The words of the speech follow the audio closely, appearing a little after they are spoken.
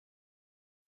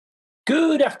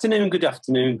Good afternoon, good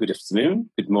afternoon, good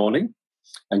afternoon, good morning,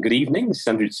 and good evening. This is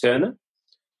Andrew Turner,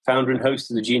 founder and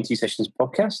host of the G&T Sessions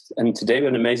podcast. And today we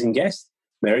have an amazing guest,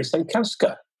 Mary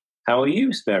Senkowska. How are you,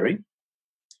 Mary?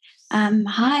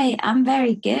 Hi, I'm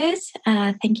very good.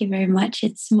 Thank you very much.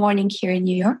 It's morning here in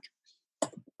New York.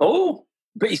 Oh,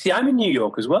 but you see, I'm in New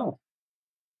York as well.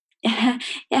 Yeah,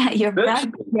 your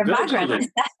background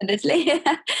is definitely.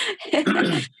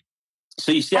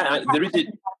 So you see, there is,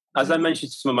 as I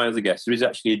mentioned to some of my other guests, there is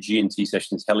actually a G&T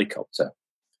Sessions helicopter.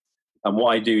 And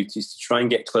what I do is to try and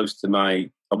get close to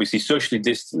obviously socially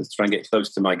distanced, try and get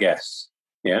close to my guests.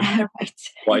 Yeah. Right.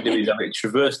 What I do is I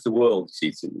traverse the world,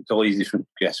 you see, to all these different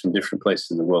guests from different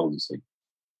places in the world, you see.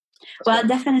 Well,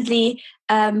 definitely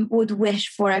would wish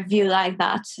for a view like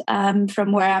that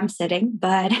from where I'm sitting,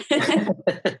 but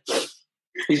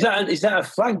Is that a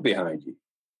flag behind you?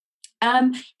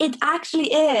 It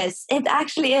actually is.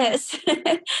 It's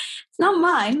not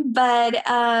mine, but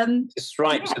the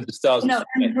stripes of the stars.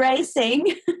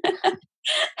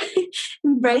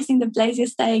 Embracing the place you're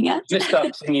staying at. Just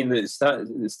start singing the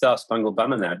Star Spangled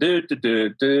Banner now. Do, do, do,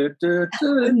 do, do,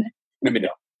 do. Maybe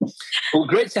not. Well,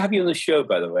 great to have you on the show,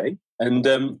 by the way, and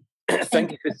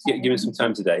thank you for giving us some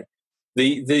time today.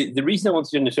 The reason I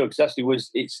wanted you on the show because actually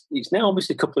it's now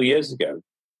obviously a couple of years ago,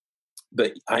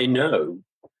 but I know.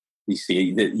 You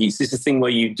see, this is a thing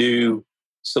where you do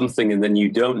something and then you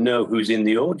don't know who's in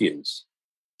the audience.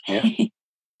 Yeah.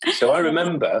 So I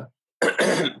remember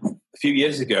a few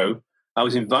years ago, I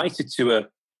was invited to a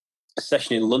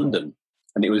session in London,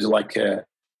 and it was like a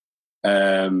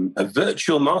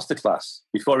virtual masterclass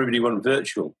before everybody went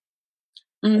virtual.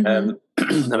 Mm-hmm.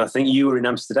 And I think you were in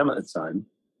Amsterdam at the time.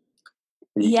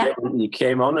 You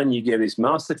came on and you gave this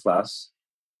masterclass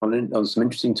on some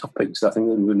interesting topics. I think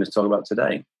that we're going to talk about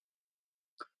today.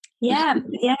 Yeah.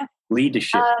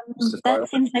 Leadership. That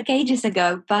seems like ages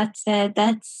ago, but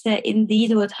that's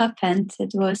indeed what happened.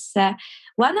 It was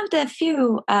one of the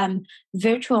few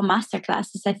virtual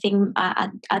masterclasses, I think,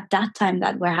 at that time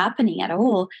that were happening at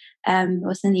all. It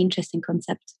was an interesting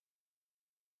concept.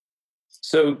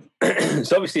 So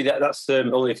obviously that's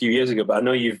only a few years ago, but I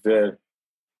know you've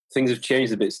things have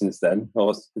changed a bit since then,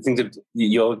 or things have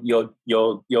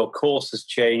your course has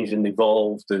changed and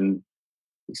evolved and.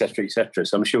 Et cetera.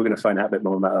 So I'm sure we're going to find out a bit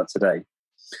more about that today.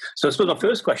 So I suppose my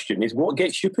first question is, what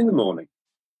gets you up in the morning?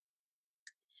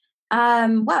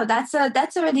 Wow, that's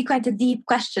already quite a deep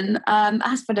question.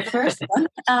 As for the first one,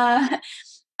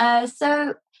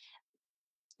 so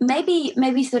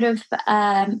maybe sort of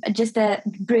just a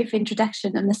brief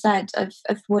introduction on the side of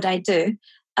what I do.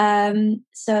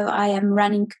 So I am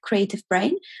running Creative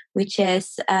Brain, which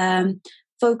is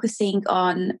focusing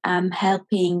on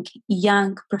helping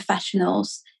young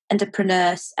professionals,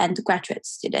 entrepreneurs, and graduate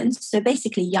students, so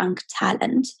basically young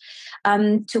talent,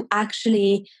 to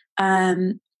actually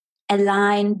define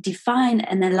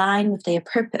and align with their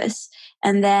purpose,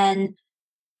 and then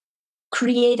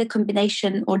create a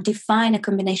combination or define a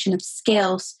combination of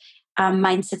skills,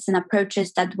 mindsets, and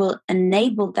approaches that will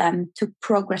enable them to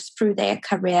progress through their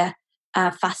career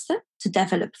faster, to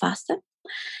develop faster.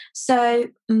 So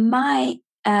my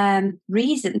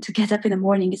reason to get up in the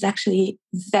morning is actually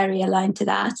very aligned to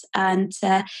that, and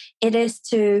it is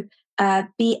to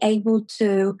be able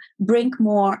to bring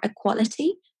more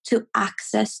equality to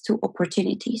access to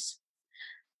opportunities.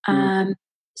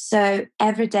 So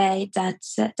every day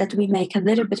that we make a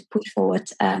little bit push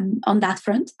forward on that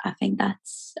front, I think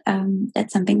that's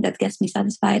something that gets me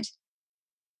satisfied.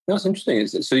 That's interesting.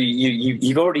 So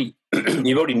you've already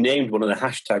named one of the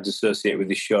hashtags associated with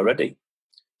this show already.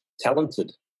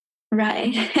 Talented,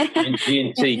 right? In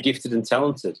G&T, gifted and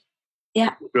talented.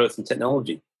 Yeah, growth and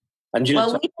technology. And we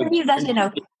believe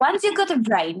that once you got a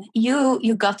brain,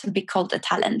 you got to be called a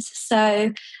talent.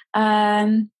 So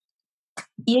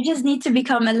you just need to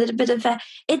become a little bit of a.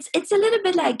 It's a little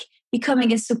bit like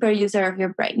becoming a super user of your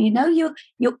brain. You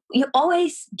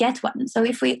always get one. So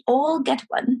if we all get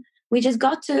one, we just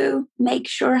got to make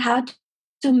sure how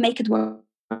to make it work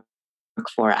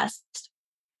for us,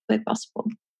 if possible.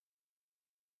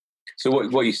 So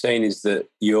what you're saying is that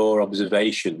your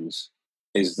observations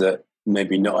is that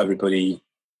maybe not everybody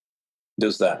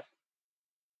does that.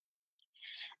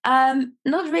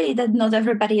 Not really that not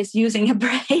everybody is using a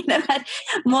brain, but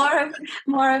more of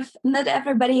not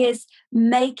everybody is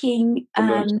making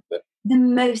the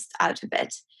most out of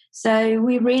it. So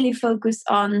we really focus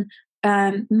on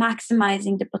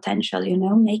maximizing the potential,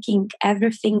 making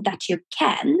everything that you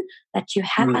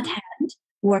have at hand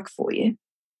work for you.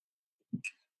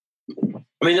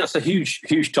 I mean, that's a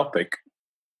huge topic.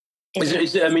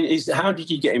 How did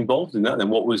you get involved in that then?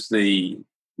 What's the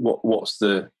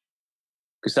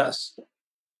Because that's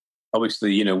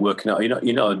obviously, working out.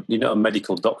 You're not a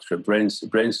medical doctor, a brain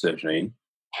surgeon, are you?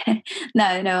 No,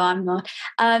 I'm not.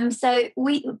 So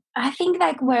I think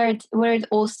like where it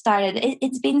all started,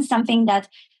 it's been something that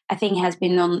I think has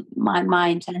been on my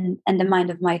mind and the mind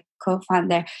of my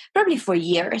co-founder probably for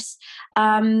years.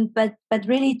 But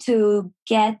really to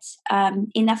get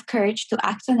enough courage to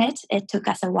act on it, it took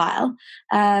us a while.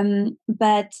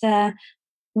 But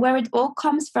where it all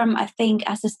comes from, I think,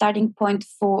 as a starting point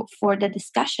for the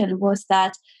discussion was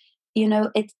that,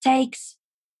 it takes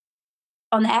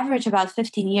on average about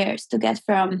 15 years to get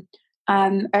from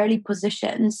early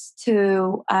positions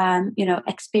to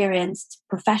experienced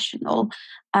professional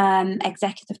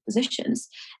executive positions.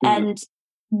 And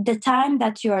the time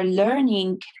that you're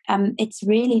learning, it's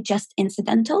really just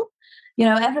incidental.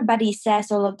 Everybody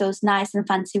says all of those nice and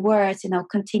fancy words,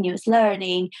 continuous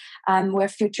learning, we're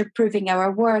future proofing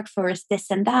our workforce, this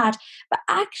and that, but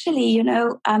actually,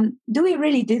 do we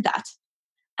really do that?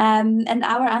 And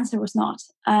our answer was not.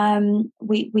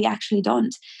 We actually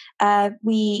don't.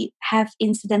 We have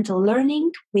incidental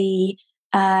learning. We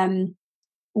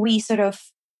sort of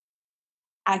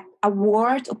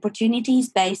award opportunities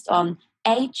based on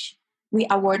age. We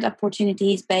award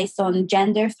opportunities based on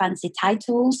gender, fancy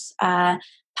titles,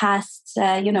 past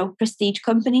prestige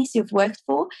companies you've worked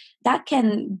for. That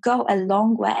can go a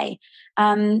long way.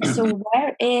 So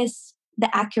where is the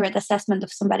accurate assessment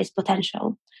of somebody's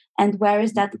potential? And where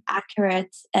is that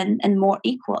accurate and more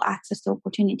equal access to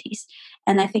opportunities?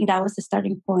 And I think that was the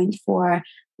starting point for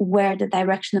where the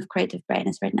direction of Creative Brain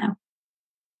is right now.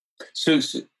 So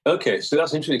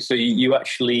that's interesting. So you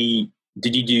actually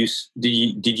did you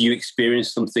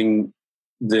experience something,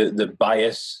 the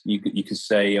bias you could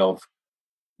say of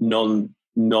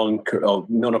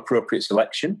non-appropriate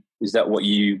selection? Is that what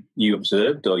you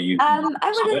observed, or you? I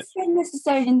wouldn't say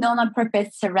necessarily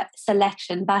non-appropriate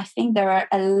selection, but I think there are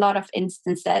a lot of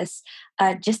instances,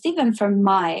 just even from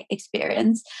my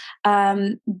experience,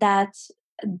 that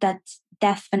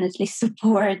definitely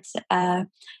support,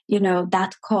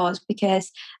 that cause.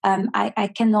 Because I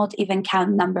cannot even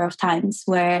count number of times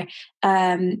where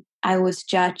I was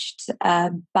judged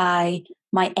by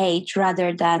my age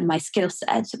rather than my skill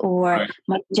set, or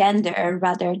my gender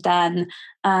rather than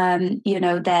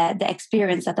the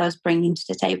experience that I was bringing to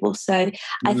the table. So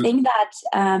I think that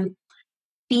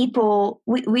people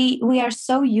we are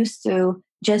so used to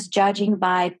just judging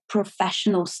by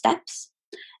professional steps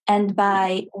and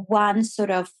by one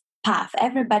sort of path.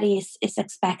 Everybody is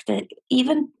expected,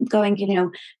 even going,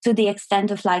 to the extent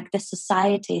of like the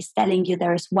society is telling you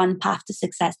there is one path to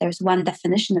success, there's one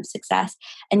definition of success,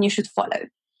 and you should follow.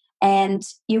 And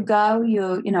you go,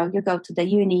 you go to the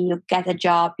uni, you get a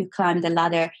job, you climb the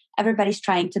ladder. Everybody's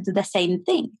trying to do the same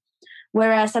thing.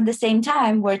 Whereas at the same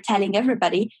time, we're telling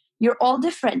everybody, you're all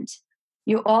different.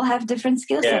 You all have different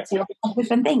skill sets, you all have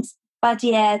different things, but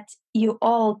yet you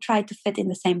all try to fit in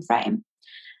the same frame.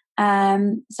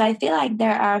 So I feel like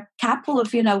there are a couple of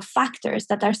factors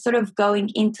that are sort of going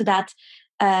into that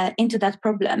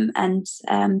problem, and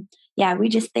we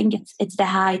just think it's the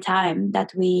high time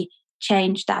that we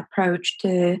change the approach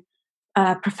to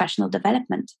professional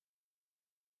development.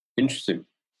 Interesting.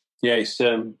 Yeah, it's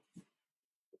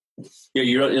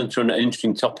you're onto an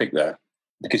interesting topic there,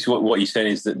 because what you're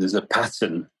saying is that there's a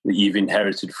pattern that you've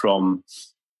inherited from,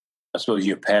 I suppose,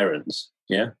 your parents.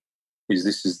 Yeah.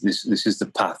 This is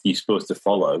the path you're supposed to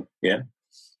follow, yeah?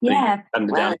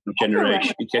 Handed down from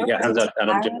generation, handed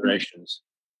down generations.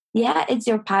 Yeah, it's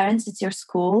your parents, it's your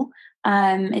school,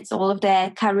 it's all of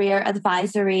the career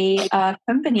advisory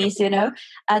companies,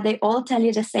 they all tell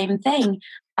you the same thing.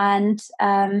 And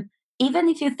even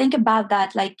if you think about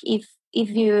that, like if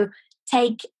you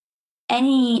take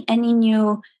any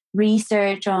new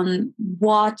research on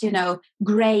what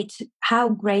how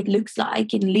great looks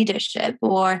like in leadership,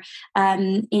 or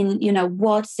in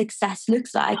what success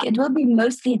looks like, it will be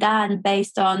mostly done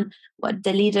based on what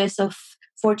the leaders of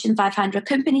Fortune 500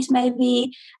 companies may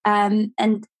be,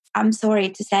 and I'm sorry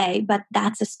to say, but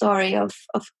that's a story of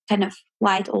kind of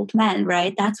white old men,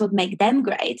 right? That's what make them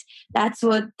great. That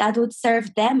would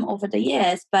serve them over the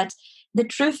years. But the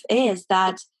truth is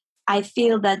that I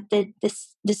feel that the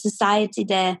society,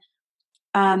 the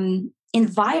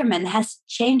environment has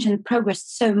changed and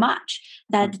progressed so much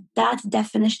that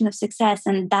definition of success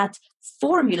and that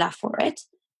formula for it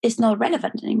is not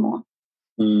relevant anymore.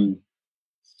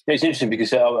 It's interesting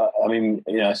because so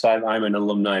I'm an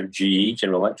alumni of GE,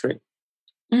 General Electric,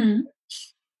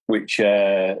 which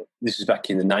this is back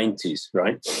in the 90s,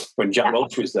 right? When Jack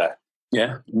Welch was there,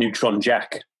 Neutron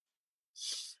Jack,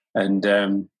 and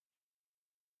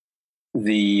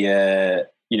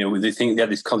they had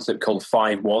this concept called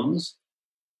 5 1s.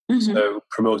 Mm-hmm. So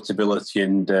promotability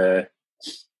and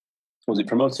was it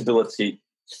promotability?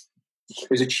 It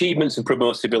was achievements and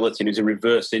promotability, and it was a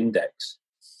reverse index.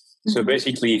 Mm-hmm. So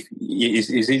basically, is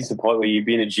the point where you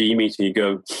be in a G meeting, you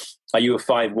go, "Are you a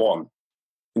 5-1?"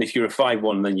 And if you're a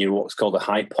 5-1, then you're what's called a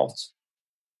high pot,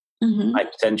 mm-hmm. high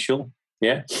potential,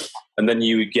 yeah. And then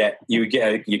you would get your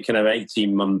kind of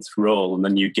 18-month role, and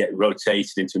then you get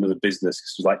rotated into another business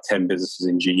because there's like 10 businesses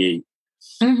in GE,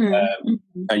 Mm-hmm.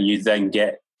 And you then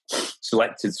get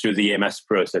selected through the EMS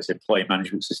process, employee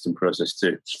management system process,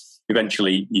 to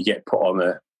eventually you get put on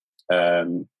the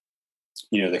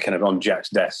kind of on Jack's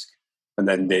desk, and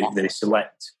then they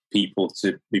select people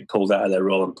to be pulled out of their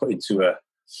role and put into a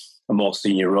more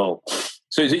senior role.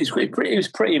 So it was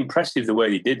pretty impressive the way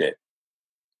they did it.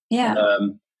 Yeah.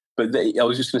 But I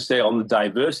was just going to say, on the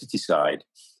diversity side,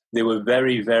 they were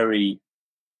very, very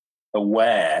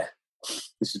aware.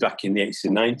 This is back in the 80s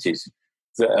and 90s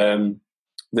that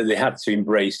they had to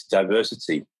embrace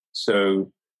diversity.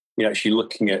 So, actually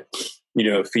looking at,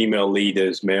 female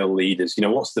leaders, male leaders,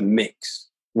 what's the mix?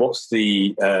 What's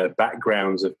the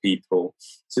backgrounds of people?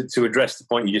 To address the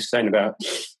point you just saying about,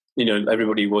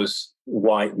 everybody was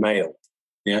white male.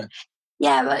 Yeah.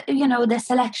 Yeah, but, the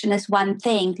selection is one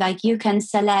thing. Like, you can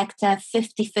select a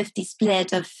 50-50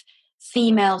 split of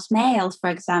females, males, for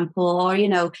example, or,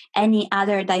 any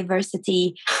other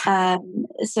diversity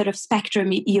sort of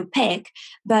spectrum you pick.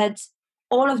 But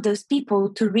all of those people,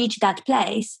 to reach that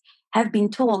place, have been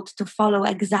told to follow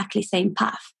exactly same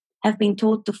path, have been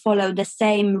told to follow the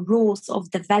same rules of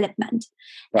development.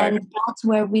 Right. And that's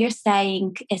where we're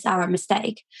saying is our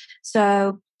mistake.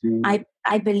 So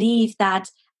I believe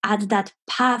that at that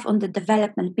path on the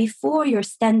development, before you're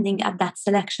standing at that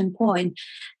selection point,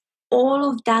 all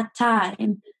of that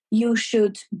time you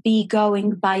should be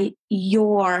going by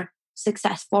your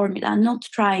success formula, not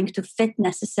trying to fit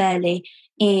necessarily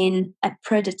in a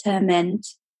predetermined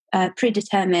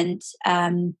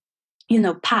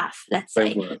path, let's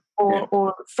say, framework.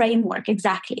 Or framework.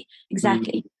 Exactly.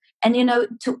 And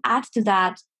to add to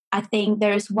that, I think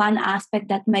there's one aspect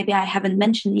that maybe I haven't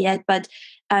mentioned yet, but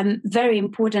very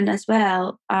important as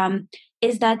well,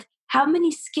 is that how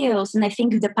many skills, and I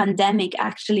think the pandemic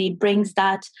actually brings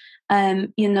that,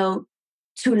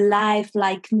 to life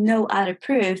like no other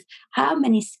proof, how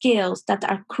many skills that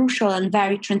are crucial and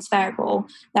very transferable,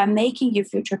 that are making you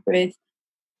future-proof,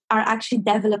 are actually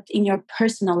developed in your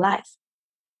personal life.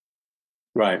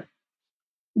 Right.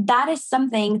 That is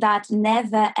something that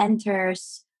never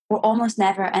enters, or almost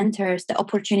never enters, the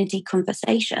opportunity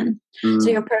conversation. So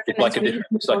your performance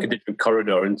it's like a different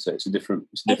corridor, isn't it? It's a different.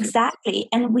 Exactly.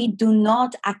 And we do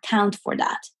not account for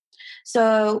that.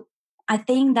 So I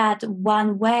think that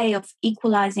one way of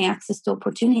equalizing access to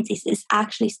opportunities is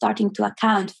actually starting to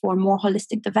account for more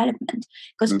holistic development.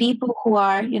 Because people who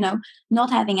are, not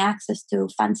having access to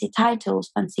fancy titles,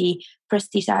 fancy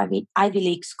prestige Ivy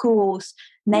League schools,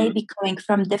 maybe coming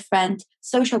from different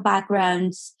social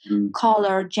backgrounds,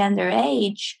 color, gender,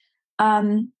 age,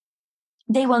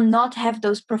 they will not have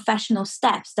those professional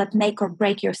steps that make or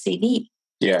break your CV.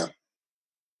 Yeah.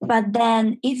 But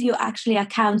then if you actually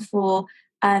account for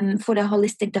the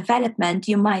holistic development,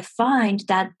 you might find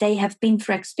that they have been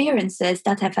through experiences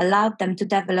that have allowed them to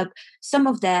develop some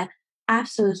of the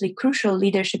absolutely crucial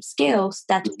leadership skills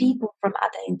that people from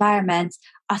other environments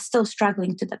are still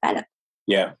struggling to develop.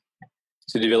 Yeah.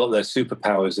 To develop their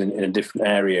superpowers in a different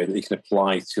area that they can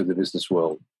apply to the business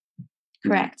world.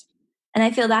 Correct. And I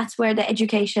feel that's where the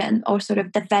education or sort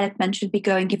of development should be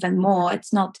going even more.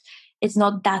 It's not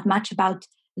that much about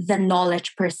the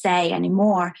knowledge per se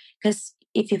anymore, because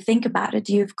if you think about it,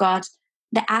 you've got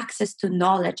the access to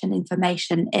knowledge and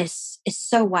information is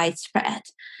so widespread.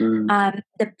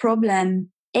 The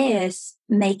problem is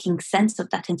making sense of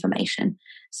that information,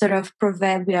 sort of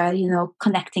proverbial,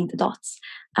 connecting the dots.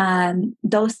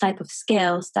 Those type of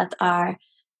skills that are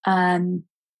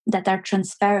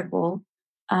transferable.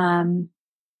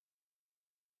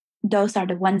 Those are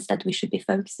the ones that we should be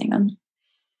focusing on.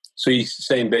 So you're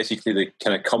saying basically the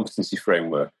kind of competency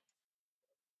framework.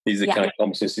 These are the kind of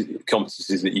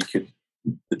competencies that you could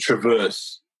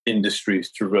traverse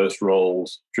industries, traverse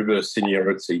roles, traverse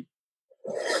seniority.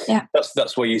 Yeah,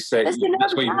 that's what you say. That's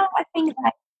what I think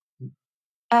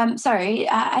that. Sorry,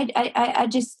 I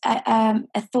just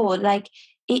thought, like,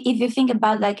 if you think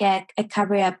about like a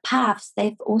career paths,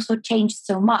 they've also changed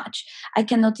so much. I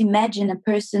cannot imagine a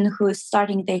person who is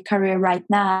starting their career right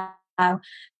now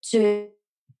to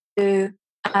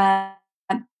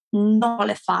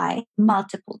nullify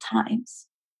multiple times.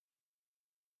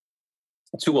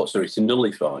 To what? Sorry, to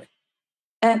nullify?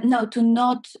 No, to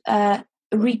not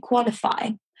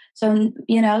requalify. So,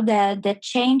 the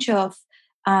change of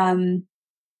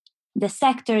the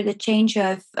sector, the change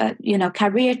of,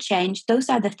 career change, those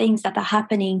are the things that are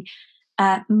happening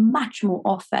much more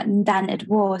often than it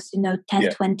was, 10,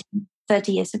 20,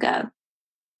 30 years ago.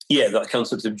 Yeah, that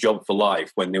concept of job for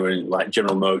life when they were in like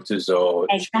General Motors or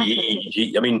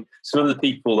GE. I mean, some of the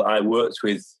people that I worked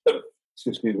with,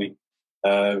 excuse me,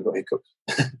 got hiccups,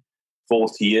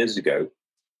 40 years ago.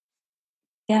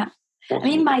 Yeah. I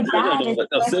mean, my dad is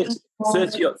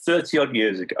 30 odd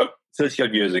years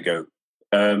ago.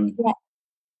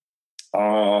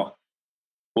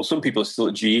 Well, some people are still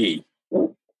at GE.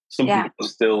 Some people are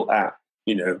still at,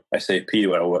 SAP,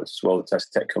 where I worked as well, the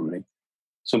test tech company.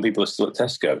 Some people are still at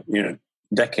Tesco,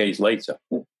 decades later.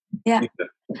 Yeah.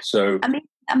 So, I mean,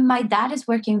 my dad is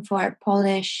working for a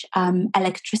Polish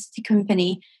electricity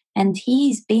company, and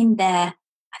he's been there,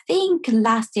 I think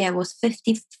last year was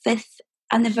 55th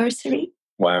anniversary.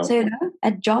 Wow. So,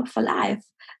 a job for life.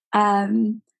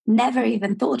 Never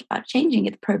even thought about changing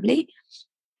it, probably.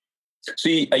 So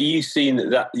are you seeing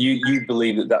that you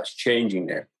believe that that's changing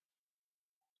now?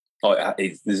 Or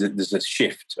there's a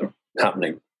shift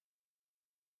happening?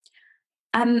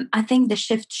 I think the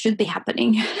shift should be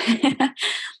happening.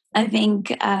 I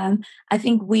think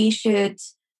we should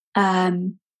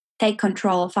take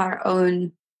control of our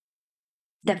own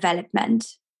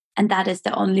development, and that is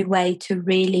the only way to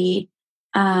really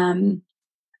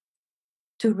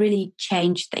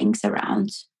change things around.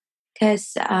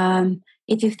 Because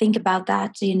if you think about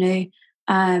that,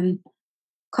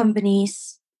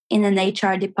 companies in an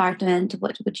HR department,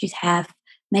 what would you have?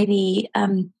 Maybe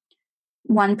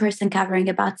one person covering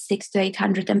about 600 to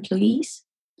 800 employees.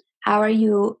 How are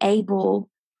you able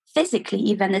physically,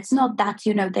 even it's not that,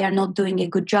 they are not doing a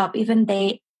good job, even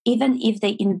if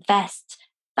they invest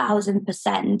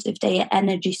 1,000%, if their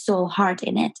energy so hard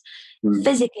in it,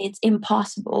 physically it's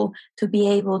impossible to be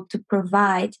able to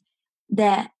provide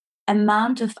the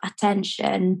amount of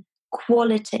attention,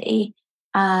 quality,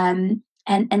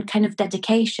 and kind of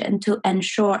dedication to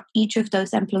ensure each of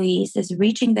those employees is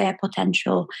reaching their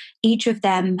potential. Each of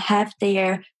them have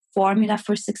their formula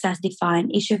for success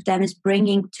defined. Each of them is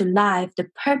bringing to life the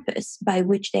purpose by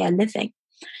which they are living.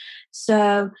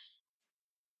 So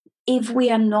if we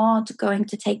are not going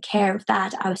to take care of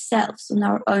that ourselves on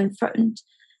our own front,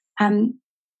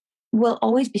 we'll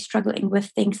always be struggling with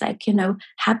things like,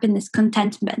 happiness,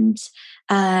 contentment,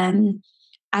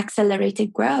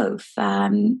 accelerated growth. Yeah, I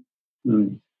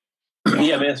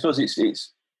mean, I suppose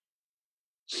it's.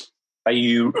 Are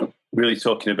you really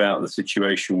talking about the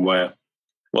situation where?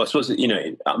 Well, I suppose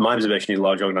my observation in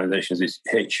large organisations is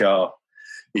HR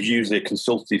is usually a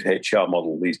consultative HR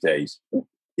model these days.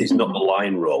 It's not a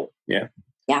line role, yeah.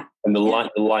 And the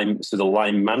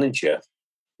line manager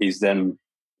is then,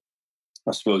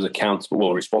 I suppose, accountable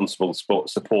or responsible for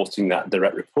supporting that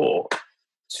direct report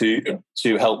to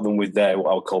help them with their what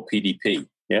I would call PDP,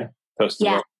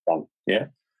 personal development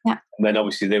plan, And then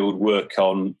obviously they would work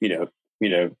on,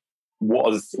 what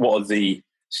are the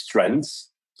strengths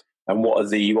and what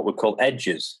we call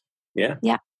edges, the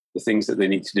things that they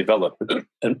need to develop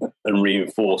and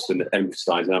reinforce and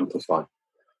emphasize and amplify.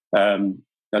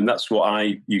 And that's what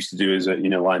I used to do as a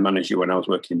line manager when I was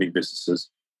working in big businesses,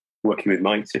 working with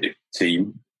my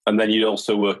team. And then you'd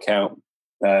also work out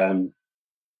in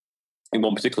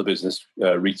one particular business,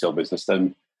 retail business,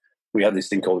 then we had this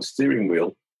thing called a steering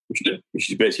wheel, which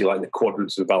is basically like the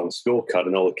quadrants of a balanced scorecard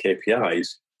and all the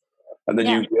KPIs. And then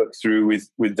you work through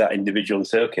with that individual and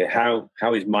say, okay, how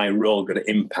is my role going to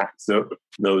impact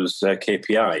those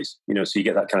KPIs? So you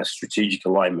get that kind of strategic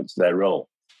alignment to their role.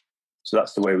 So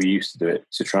that's the way we used to do it,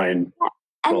 to try and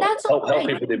help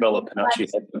people develop and actually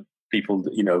help people,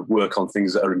 work on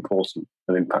things that are important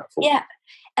and impactful. Yeah,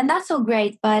 and that's all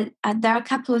great, but there are a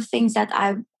couple of things that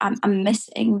I'm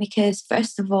missing, because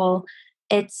first of all,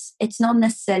 it's not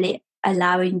necessarily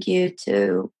allowing you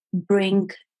to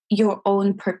bring your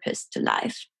own purpose to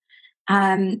life.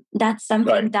 That's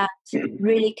something that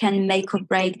really can make or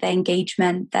break the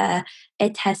engagement.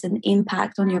 It has an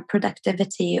impact on your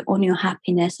productivity, on your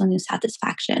happiness, on your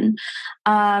satisfaction.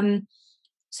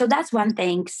 So that's one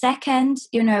thing. Second,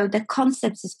 the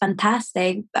concept is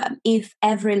fantastic. If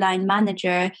every line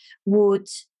manager would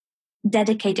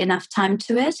dedicate enough time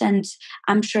to it, and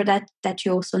I'm sure that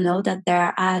you also know that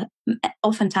there are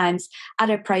oftentimes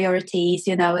other priorities.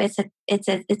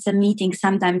 It's a meeting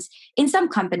sometimes in some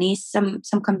companies. Some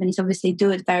companies obviously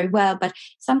do it very well, but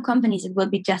some companies it will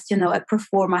be just a pro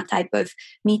forma type of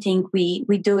meeting. We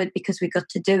do it because we got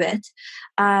to do it.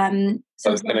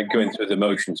 So it's kind of going through the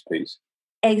motions piece.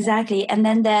 Exactly, and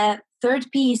then the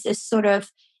third piece is sort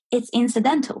of it's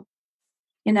incidental.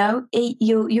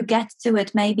 You get to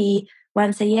it maybe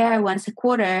once a year, once a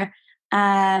quarter,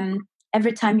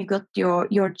 every time you got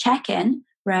your check-in,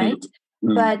 right?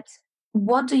 Mm. But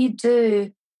what do you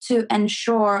do to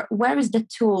ensure, where is the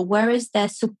tool, where is the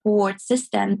support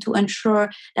system to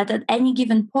ensure that at any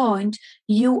given point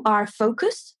you are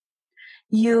focused,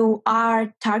 you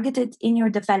are targeted in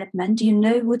your development, you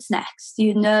know what's next,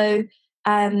 you know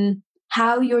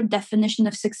how your definition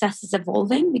of success is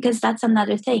evolving, because that's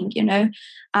another thing.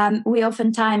 We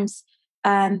oftentimes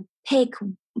pick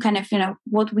kind of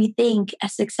what we think a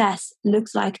success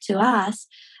looks like to us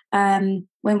when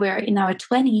we're in our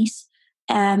 20s,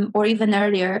 or even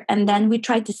earlier, and then we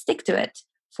try to stick to it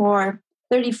for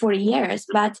 30-40 years.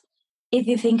 But if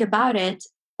you think about it,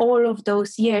 all of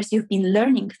those years you've been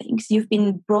learning things, you've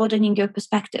been broadening your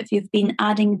perspective, you've been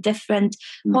adding different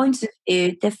points of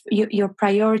view, your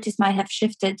priorities might have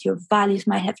shifted, your values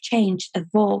might have changed,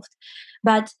 evolved,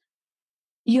 but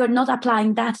you're not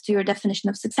applying that to your definition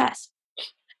of success.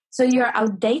 So you're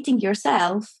outdating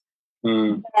yourself,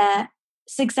 the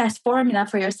success formula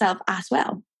for yourself as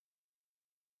well.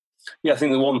 Yeah, I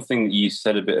think the one thing that you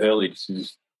said a bit earlier,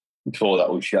 before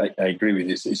that, which I agree with,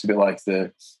 it's a bit like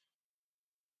there's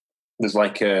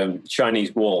like a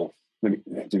Chinese wall. I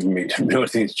didn't mean to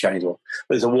think it's a Chinese wall.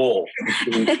 There's a wall.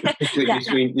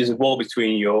 There's a wall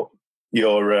between your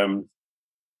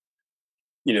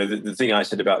the thing I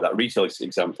said about that retail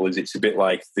example is it's a bit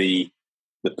like the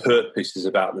purpose is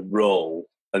about the role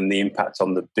and the impact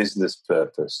on the business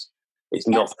purpose. It's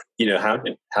not,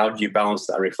 how do you balance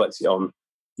that and reflect it on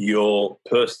your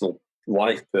personal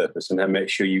life purpose and then make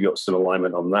sure you got some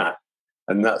alignment on that.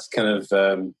 And that's kind of,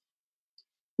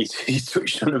 you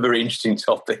touched on a very interesting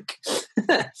topic.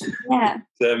 Yeah.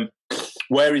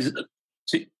 Where is,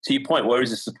 to your point, where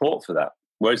is the support for that?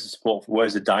 Where's the support?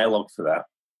 Where's the dialogue for that?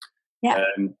 Yeah.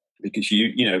 Because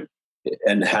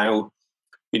and how,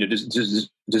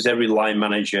 does every line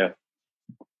manager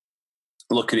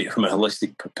look at it from a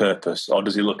holistic purpose, or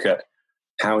does he look at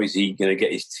how is he going to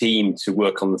get his team to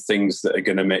work on the things that are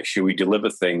going to make sure we deliver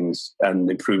things and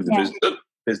improve the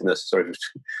business? Sorry,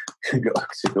 and how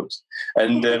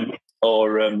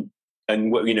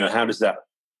does that?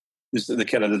 This is the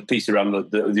kind of the piece around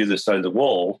the other side of the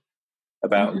wall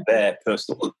about their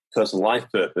personal life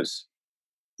purpose.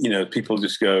 People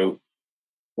just go, I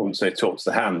wouldn't say talk to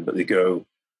the hand, but they go,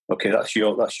 okay, that's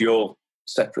your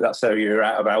separate, that's how you're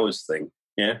out of hours thing.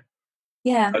 Yeah.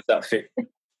 Yeah. How does that fit?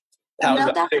 How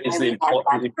does that fit into the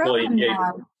employee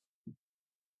engagement?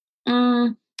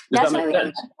 That's why we have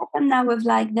a problem now with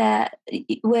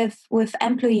with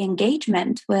employee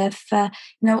engagement, with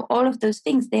all of those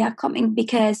things. They are coming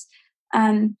because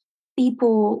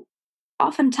people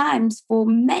oftentimes for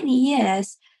many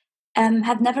years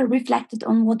have never reflected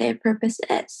on what their purpose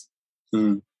is.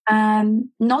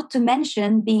 Not to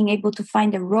mention being able to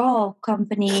find a role,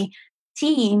 company,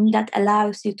 team that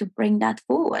allows you to bring that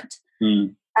forward.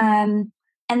 And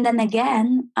then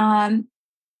again, a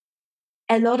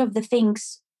lot of the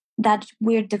things that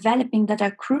we're developing that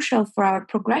are crucial for our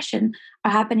progression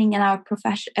are happening in our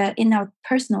in our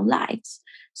personal lives.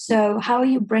 So how are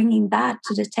you bringing that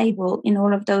to the table in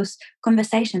all of those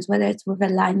conversations, whether it's with a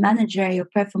line manager, your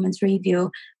performance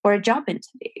review, or a job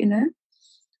interview,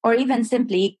 or even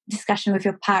simply discussion with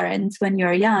your parents when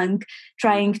you're young,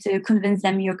 trying to convince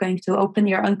them you're going to open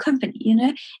your own company.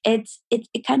 It's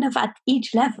kind of at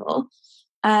each level.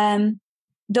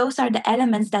 Those are the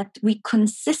elements that we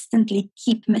consistently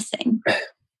keep missing.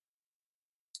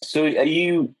 So are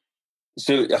you?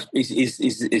 So is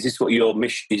this what your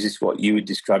mission? Is this what you would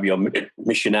describe your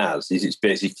mission as? Is it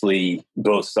basically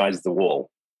both sides of the wall?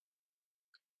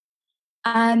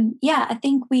 Yeah, I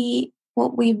think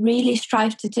what we really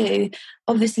strive to do,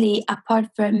 obviously, apart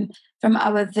from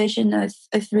our vision of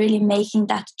really making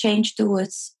that change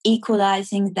towards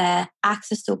equalizing the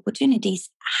access to opportunities,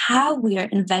 how we are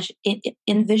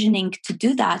envisioning to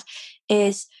do that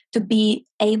is to be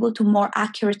able to more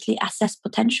accurately assess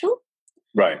potential.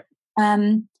 Right.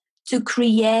 To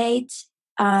create,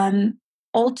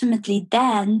 ultimately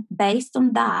then, based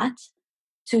on that,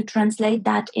 to translate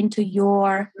that into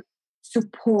your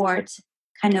support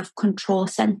kind of control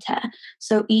center.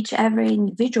 So every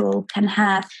individual can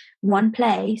have one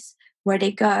place where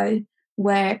they go,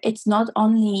 where it's not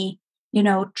only,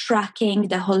 tracking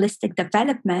the holistic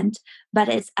development, but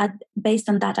it's based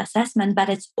on that assessment, but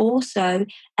it's also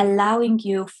allowing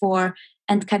you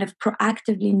and kind of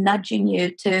proactively nudging you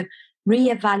to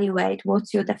reevaluate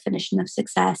what's your definition of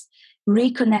success,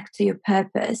 reconnect to your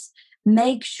purpose,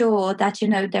 make sure that,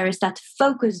 there is that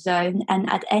focus zone, and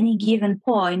at any given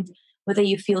point, whether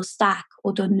you feel stuck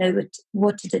or don't know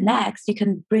what to do next, you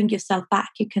can bring yourself back,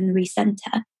 you can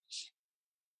recenter.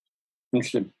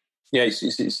 Interesting. Yeah, so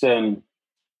the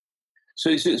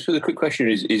quick question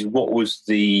is what's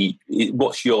your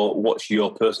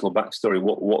personal backstory?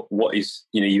 What is,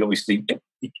 you obviously,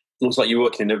 it looks like you're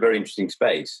working in a very interesting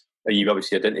space, and you've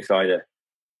obviously identified a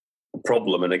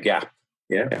problem and a gap,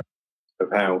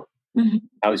 of how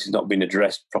this has not been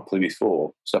addressed properly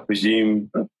before. So I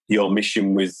presume your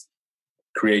mission with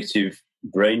Creative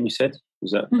Brain, you said,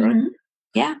 is that right?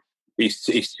 Yeah, is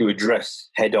to address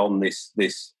head on this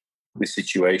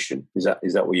situation. Is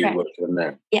that what you're working on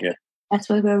now? Yeah, that's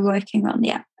what we're working on.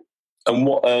 Yeah. And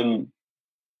what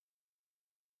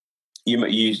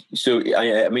is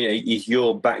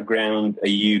your background? Are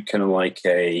you kind of like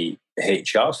a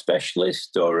HR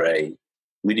specialist or a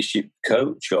leadership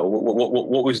coach, or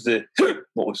what was the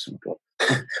what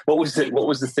was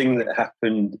the thing that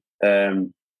happened?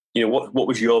 What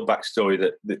was your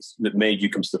backstory that made you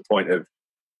come to the point of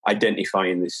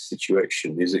identifying this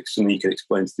situation? Is it something you can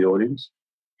explain to the audience?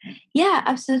 Yeah,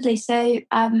 absolutely. So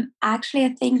actually, I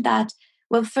think that,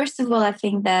 well, first of all, I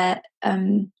think that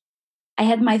I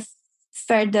had my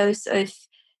fair dose of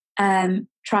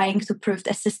trying to prove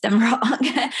the system wrong.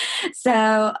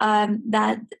 So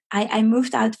that I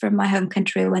moved out from my home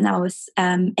country when I was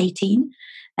 18,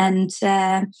 and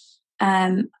I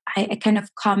kind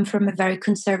of come from a very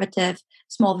conservative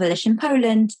small village in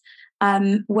Poland,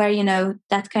 where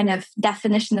that kind of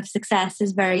definition of success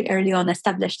is very early on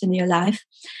established in your life,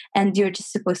 and you're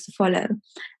just supposed to follow.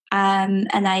 And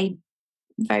I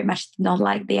very much did not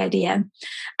like the idea.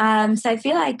 So I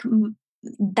feel like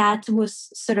that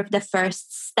was sort of the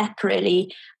first step,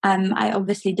 really. I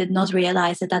obviously did not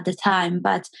realize it at the time,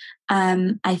 but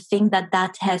I think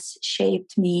that has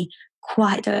shaped me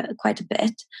quite a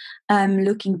bit,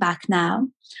 looking back now.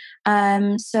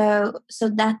 So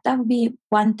that would be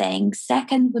one thing.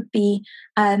 Second would be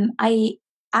I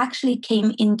actually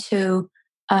came into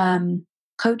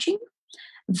coaching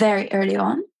very early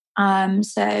on.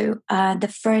 So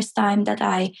the first time that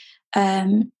I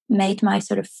made my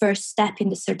sort of first step in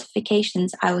the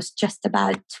certifications, I was just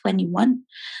about 21.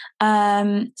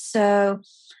 So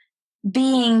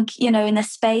being, in a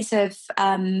space of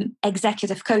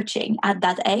executive coaching at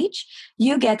that age,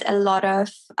 you get a lot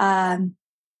of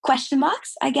question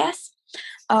marks, I guess,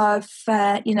 of,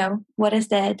 what is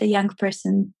the young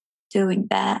person doing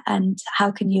there and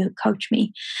how can you coach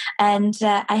me? And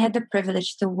I had the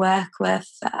privilege to work with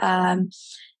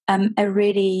a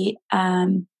really,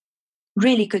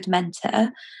 really good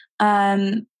mentor,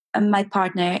 my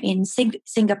partner in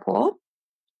Singapore.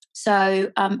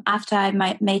 So after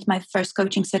I made my first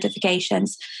coaching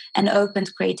certifications and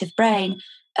opened Creative Brain,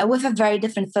 with a very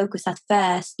different focus at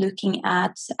first, looking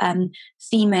at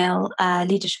female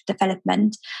leadership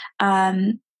development,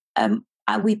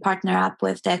 we partner up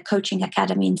with the Coaching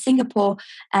Academy in Singapore,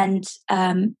 and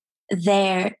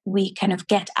there we kind of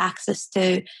get access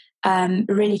to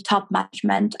really top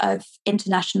management of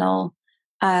international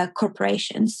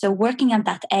corporations. So working at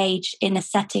that age in a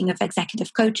setting of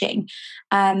executive coaching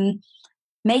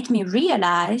made me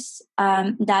realize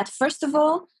that, first of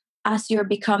all, as you're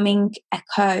becoming a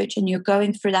coach and you're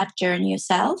going through that journey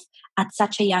yourself at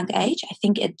such a young age, I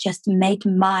think it just made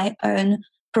my own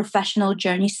professional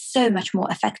journey so much more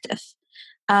effective,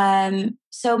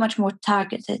 so much more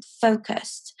targeted,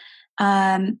 focused.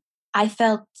 I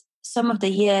felt some of the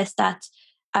years that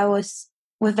I was,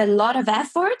 with a lot of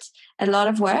effort, a lot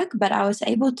of work, but I was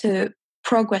able to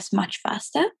progress much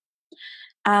faster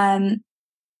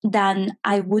than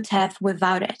I would have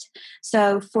without it.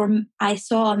 So I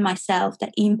saw on myself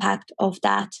the impact of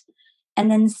that.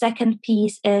 And then the second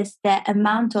piece is the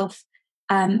amount of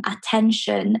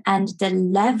attention and the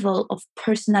level of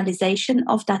personalization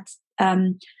of that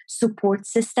support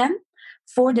system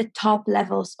for the top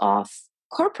levels of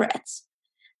corporates,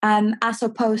 as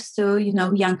opposed to,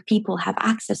 young people have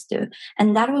access to.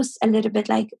 And that was a little bit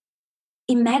like,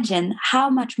 imagine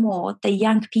how much more the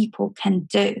young people can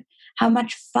do, how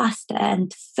much faster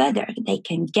and further they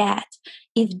can get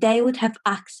if they would have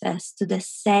access to the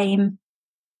same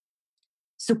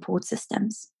support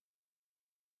systems.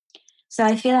 So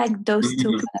I feel like those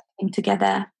two kind of came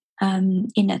together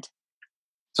in it.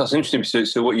 So that's interesting.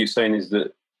 So what you're saying is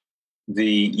that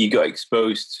you got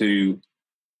exposed to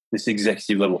this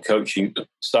executive level coaching,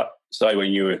 say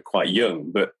when you were quite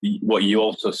young, but what you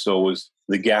also saw was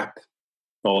the gap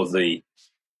or the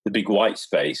big white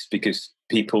space, because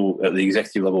people at the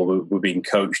executive level were being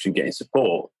coached and getting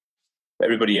support.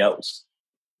 Everybody else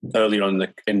earlier on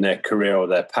in their career or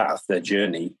their path, their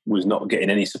journey, was not getting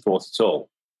any support at all.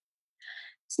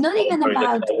 It's not even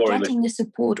about getting the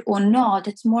support or not.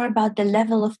 It's more about the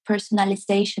level of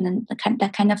personalization and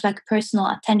that kind of like personal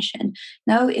attention.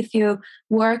 Now, if you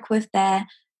work with on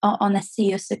a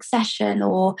CEO succession,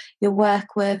 or you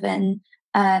work with the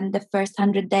first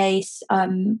 100 days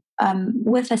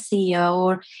with a CEO,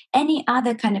 or any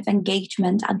other kind of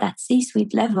engagement at that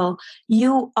C-suite level,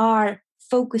 you are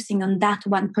focusing on that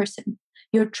one person.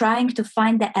 You're trying to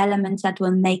find the elements that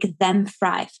will make them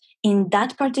thrive in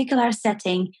that particular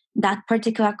setting, that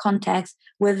particular context,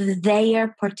 with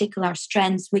their particular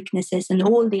strengths, weaknesses, and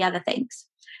all the other things,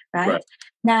 right?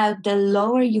 Now, the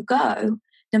lower you go,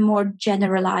 the more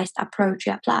generalized approach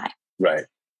you apply. Right.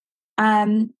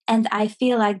 And I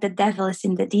feel like the devil is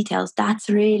in the details. That's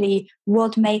really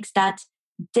what makes that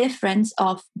difference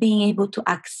of being able to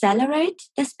accelerate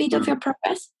the speed of your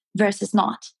progress versus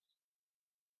not.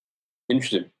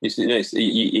 Interesting. I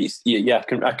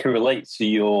can relate to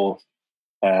your.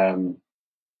 I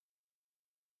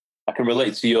can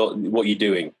relate to what you're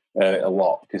doing a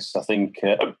lot, because I think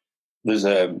there's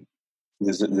a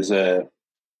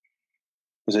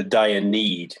dire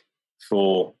need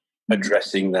for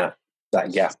addressing that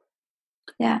gap.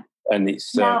 Yeah. And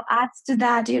it's now adds to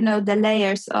that, the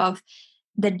layers of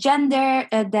the gender,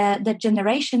 the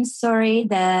generations,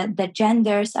 the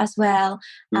genders as well.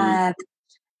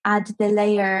 Add the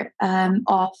layer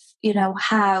of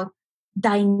how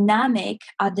dynamic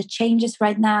are the changes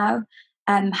right now,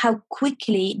 how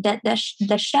quickly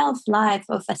the shelf life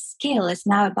of a skill is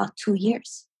now about 2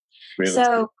 years. Really?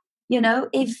 So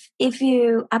if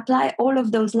you apply all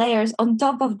of those layers on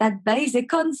top of that basic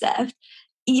concept,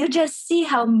 you just see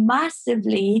how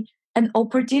massively an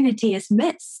opportunity is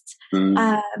missed.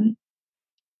 How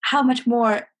much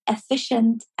more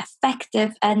efficient,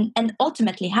 effective, and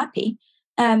ultimately happy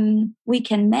we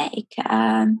can make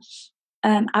our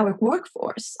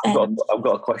workforce. I've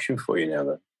got a question for you now,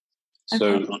 then.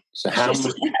 Okay. So how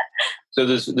much? So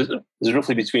there's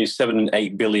roughly between 7 and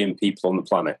 8 billion people on the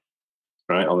planet,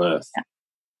 right, on Earth. Yeah.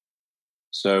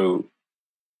 So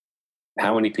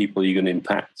how many people are you going to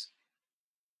impact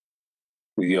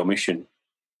with your mission?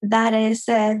 That is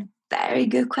a very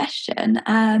good question.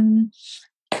 I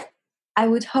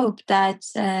would hope that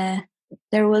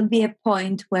there will be a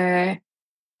point where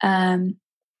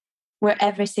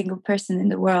every single person in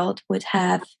the world would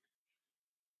have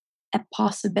a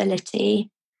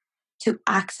possibility to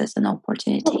access an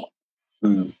opportunity.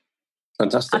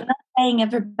 Fantastic. I'm not saying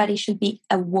everybody should be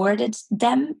awarded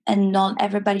them, and not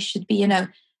everybody should be,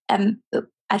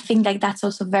 I think like that's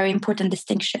also a very important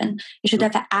distinction. You should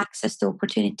have access to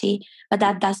opportunity, but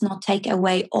that does not take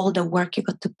away all the work you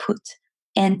got to put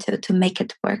into to make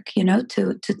it work,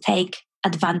 to take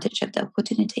advantage of the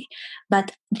opportunity.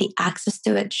 But the access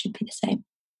to it should be the same.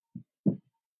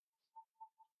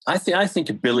 I think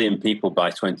 1 billion people by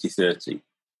 2030.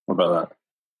 What about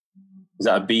that? Is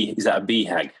that a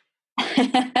BHAG?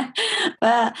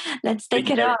 Well, let's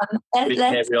take it on.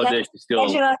 Let's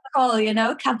schedule a call,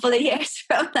 a couple of years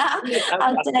from now.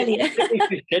 I'll tell you.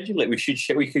 If we schedule it, we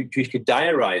could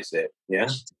diarize it, yeah?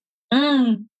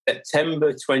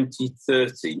 September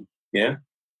 2030, yeah?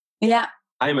 Yeah.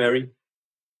 Hi, Mary.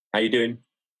 How you doing?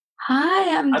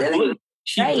 Hi, I'm doing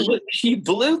great. She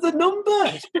blew the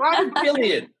number. 5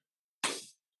 billion.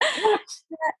 What?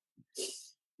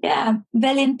 Yeah,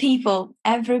 billion people,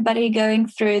 everybody going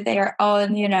through their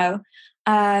own,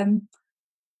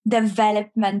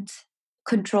 development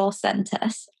control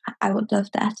centers. I would love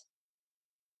that.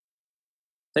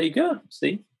 There you go.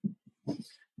 See?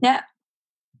 Yeah.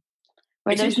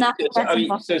 Where there's nothing that's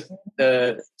impossible.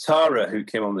 So, Tara, who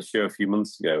came on the show a few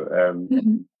months ago,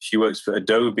 she works for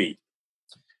Adobe.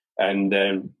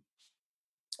 And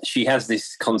she has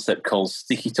this concept called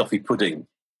sticky toffee pudding.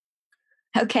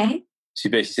 Okay. She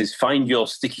basically says, find your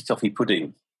sticky toffee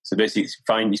pudding. So basically, it's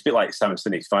a bit like Sam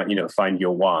Sinek, find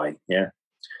your why, yeah?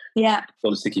 Yeah.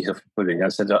 Called sticky toffee pudding. I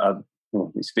said,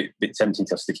 it's a bit tempting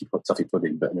to have sticky toffee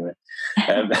pudding, but anyway.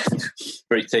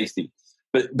 Very tasty.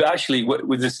 But actually,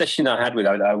 with the session I had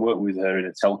I worked with her in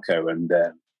a telco, and,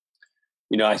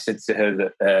 I said to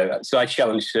her that, so I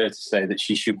challenged her to say that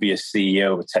she should be a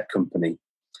CEO of a tech company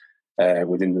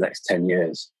within the next 10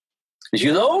 years. And she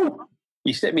goes, oh,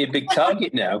 you set me a big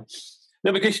target now.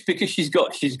 No, because she's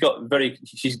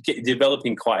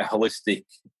developing quite a holistic,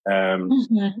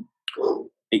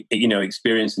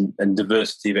 experience and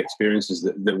diversity of experiences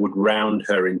that would round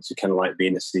her into kind of like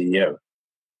being a CEO.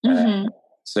 But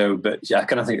I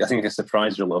think I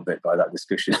surprised her a little bit by that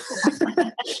discussion,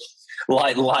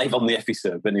 live on the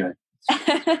episode. But anyway,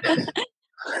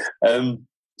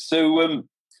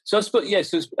 So I suppose, yeah.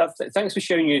 So thanks for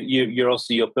sharing your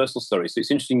also your personal story. So it's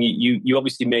interesting. You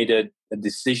obviously made a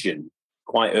decision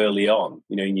quite early on,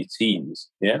 in your teens.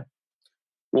 Yeah.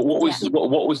 What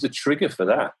was the trigger for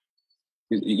that?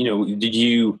 Did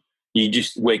you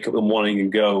just wake up in the morning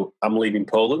and go, "I'm leaving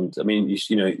Poland"? I mean,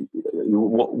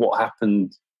 what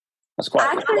happened? That's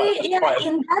quite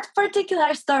in that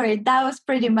particular story, that was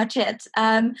pretty much it.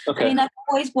 Okay. I mean, I've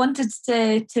always wanted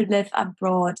to live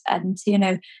abroad and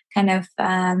kind of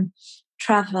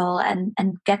travel and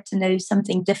get to know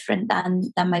something different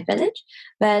than my village.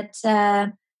 But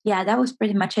yeah, that was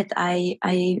pretty much it. I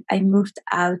moved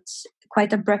out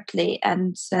quite abruptly,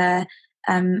 and I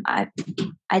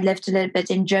lived a little bit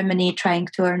in Germany trying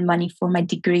to earn money for my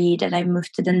degree. Then I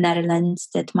moved to the Netherlands,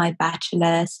 did my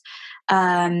bachelor's.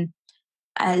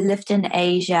 I lived in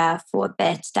Asia for a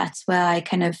bit. That's where I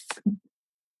kind of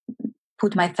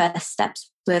put my first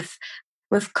steps with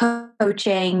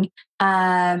coaching,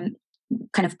 kind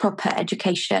of proper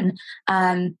education.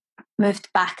 Moved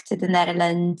back to the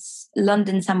Netherlands,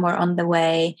 London somewhere on the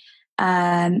way.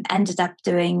 Ended up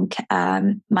doing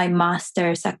my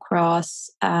master's across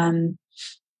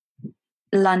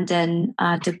London,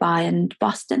 Dubai, and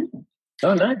Boston.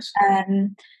 Oh, nice.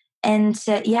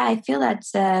 Yeah, I feel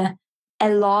that a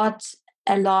lot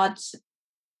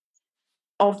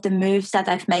of the moves that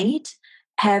I've made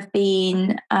have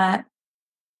been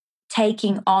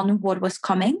taking on what was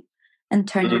coming and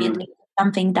turning it into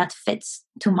something that fits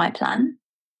to my plan.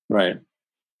 Right.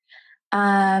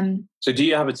 So do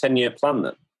you have a 10-year plan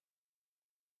then?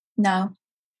 No.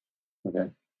 Okay.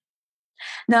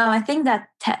 No, I think that,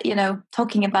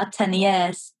 talking about 10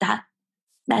 years,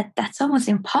 that's almost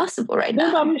impossible right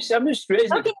now. No, I'm just raising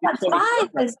talking about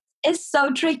 5 is so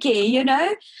tricky, I don't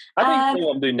even know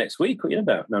what I'm doing next week. What are you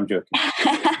about? No, I'm joking.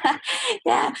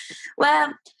 Yeah.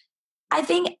 Well, I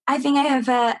think I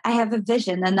have a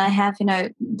vision, and I have,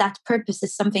 that purpose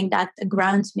is something that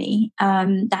grounds me.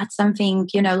 That's something,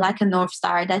 like a North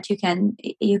Star that you can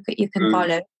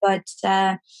follow. But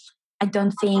I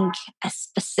don't think a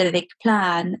specific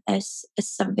plan is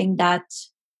something that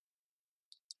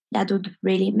would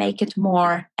really make it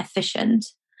more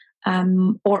efficient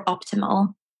or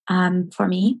optimal for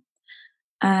me.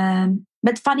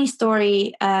 But funny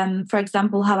story, for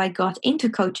example, how I got into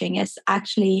coaching is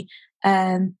actually,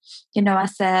 I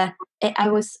was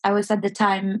at the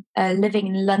time living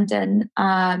in London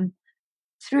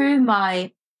through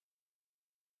my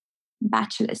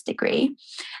bachelor's degree,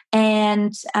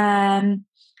 and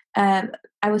I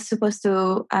was supposed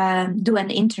to do an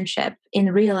internship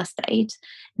in real estate,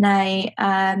 and I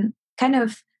kind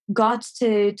of got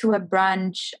to a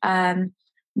branch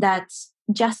that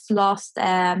just lost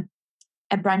a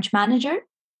branch manager.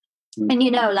 And,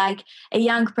 like a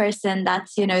young person that,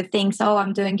 thinks, oh,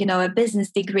 I'm doing, a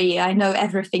business degree. I know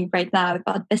everything right now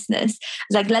about business.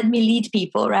 Like, let me lead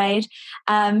people, right?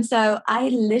 So I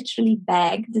literally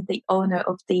begged the owner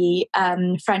of the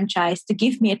franchise to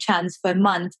give me a chance for a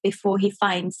month before he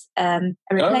finds a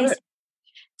replacement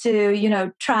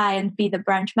to, try and be the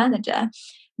branch manager.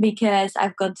 Because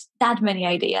I've got that many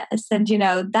ideas and,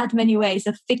 that many ways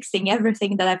of fixing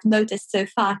everything that I've noticed so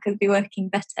far could be working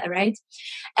better, right?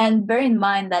 And bear in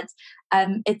mind that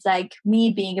it's like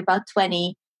me being about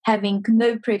 20, having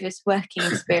no previous working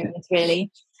experience,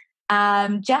 really.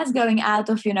 Just going out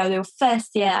of, the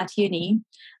first year at uni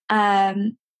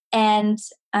and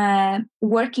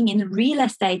working in real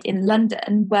estate in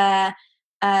London where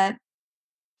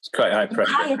it's quite high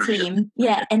pressure.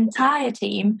 Entire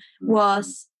team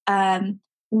was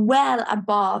well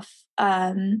above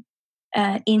in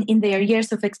their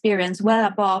years of experience, well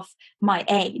above my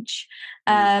age.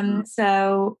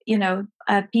 So,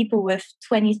 people with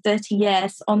 20, 30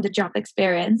 years on the job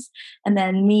experience, and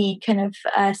then me kind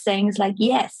of saying it's like,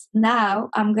 yes, now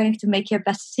I'm going to make you a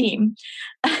better team.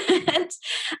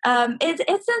 And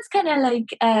it sounds kind of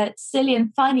like silly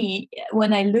and funny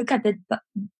when I look at it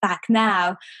back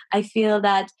now. I feel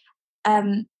that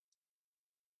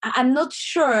I'm not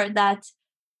sure that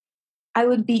I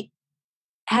would be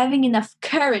having enough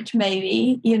courage,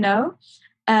 maybe,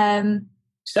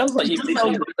 Sounds like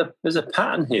there's a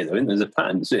pattern here, though, isn't there? There's a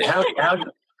pattern.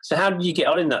 So how did you get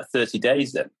on in that 30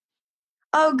 days then?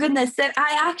 Oh, goodness. So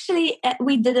I actually,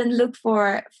 we didn't look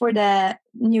for the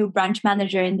new branch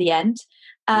manager in the end.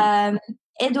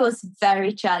 It was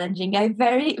very challenging. I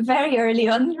very, very early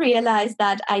on realized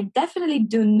that I definitely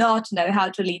do not know how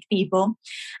to lead people.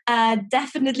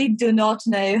 Definitely do not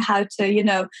know how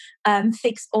to,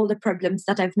 fix all the problems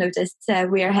that I've noticed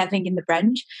we are having in the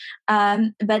branch.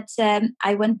 But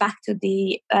I went back to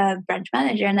the branch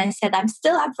manager and I said, I'm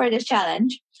still up for this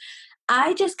challenge.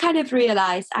 I just kind of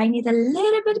realized I need a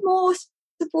little bit more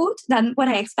support than what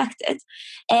I expected.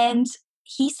 And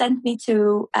he sent me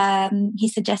to, he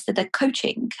suggested a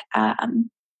coaching course.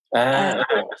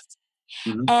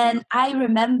 Mm-hmm. And I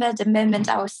remember the moment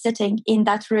I was sitting in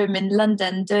that room in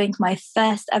London doing my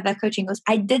first ever coaching course.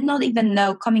 I did not even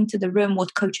know coming to the room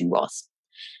what coaching was.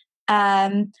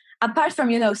 Apart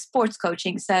from, sports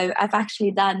coaching. So I've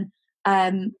actually done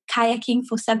kayaking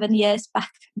for 7 years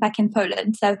back in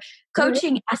Poland. So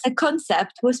coaching as a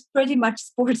concept was pretty much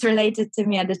sports related to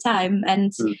me at the time.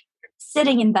 And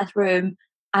sitting in that room,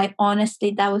 I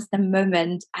honestly, that was the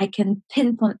moment I can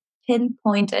pinpoint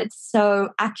it so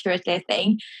accurately. I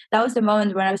think that was the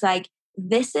moment where I was like,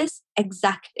 this is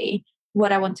exactly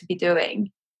what I want to be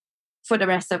doing for the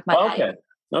rest of my life.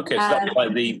 Okay, so that's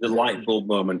like the light bulb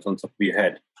moment on top of your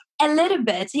head. A little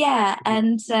bit, yeah.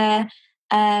 And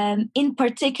in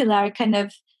particular, kind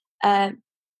of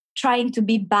trying to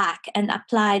be back and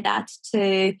apply that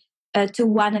to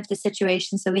one of the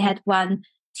situations. So we had one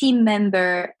team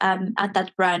member at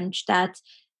that branch that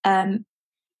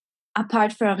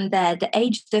apart from the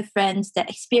age difference, the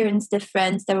experience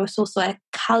difference, there was also a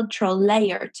cultural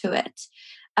layer to it.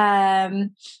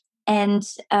 And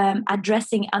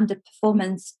addressing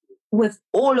underperformance with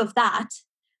all of that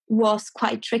was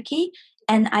quite tricky.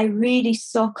 And I really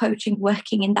saw coaching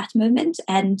working in that moment.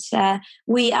 And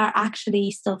we are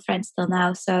actually still friends till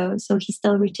now. So he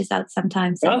still reaches out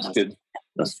sometimes. That's good.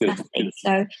 That's good.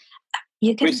 So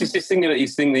you can. It's this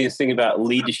thing about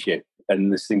leadership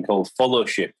and this thing called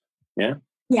fellowship. Yeah.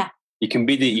 Yeah. You can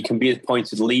be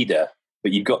appointed leader,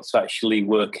 but you've got to actually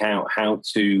work out how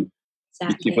to,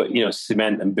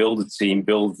 cement and build a team,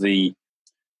 build the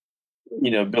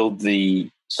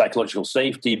psychological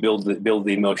safety, build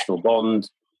the emotional bond.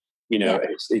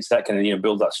 It's that kind of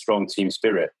build that strong team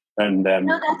spirit. And no,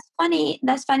 that's funny.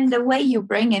 That's funny the way you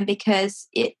bring it, because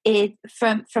it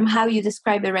from how you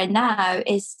describe it right now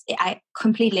I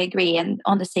completely agree and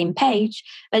on the same page.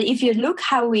 But if you look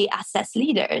how we assess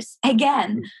leaders,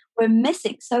 again, we're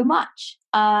missing so much.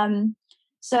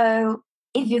 So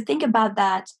if you think about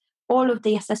that, all of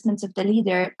the assessments of the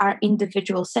leader are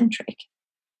individual centric.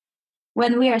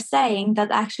 When we are saying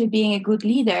that actually being a good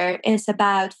leader is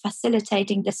about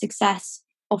facilitating the success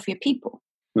of your people.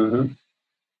 Mm-hmm.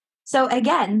 So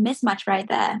again, mismatch right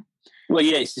there. Well,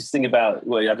 yeah, it's this thing about,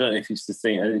 I don't know if it's the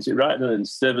thing, is it right? The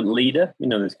servant leader,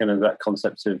 there's kind of that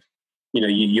concept of,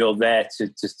 you're there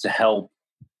to help,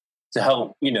 I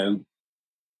don't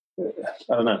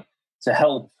know, to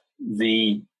help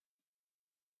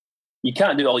you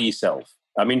can't do it all yourself.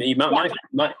 I mean,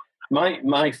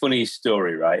 my funniest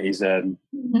story, right, is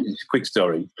it's a quick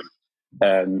story,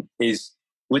 is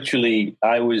literally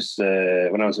I was,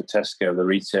 when I was at Tesco, the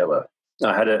retailer,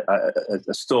 I had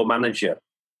a store manager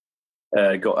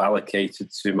got allocated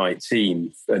to my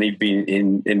team, and he'd been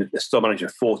in the store manager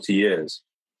 40 years.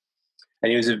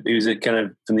 And he was a kind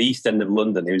of from the East End of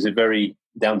London. He was a very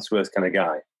down-to-earth kind of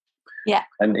guy. Yeah.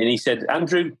 And he said,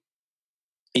 Andrew,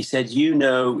 he said,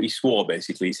 he swore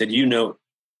basically. He said,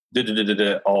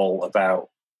 all about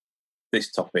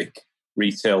this topic,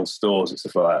 retail stores and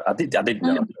stuff like that. I didn't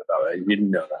know about it. He didn't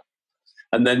know that.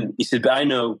 And then he said, but I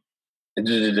know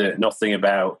nothing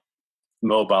about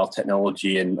mobile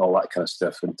technology and all that kind of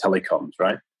stuff and telecoms,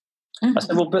 right? Mm-hmm. I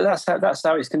said, well, but that's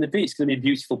how it's going to be. It's going to be a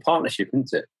beautiful partnership,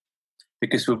 isn't it?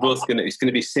 Because it's going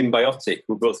to be symbiotic.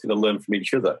 We're both going to learn from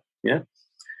each other, yeah.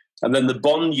 And then the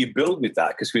bond you build with that,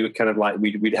 because we were kind of like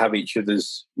we'd have each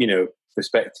other's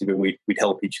perspective, and we'd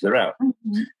help each other out.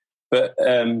 Mm-hmm. But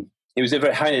it was a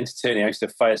very high entertaining. I used to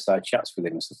have fireside chats with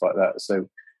him and stuff like that. So,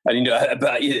 and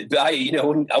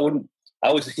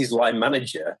I was his line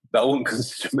manager, but I wouldn't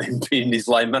consider him being his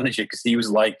line manager, because he was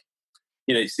like,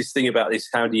 it's this thing about this.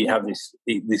 How do you have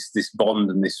this bond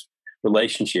and this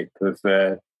relationship of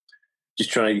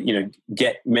just trying to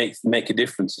make a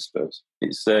difference? I suppose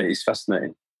it's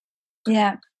fascinating.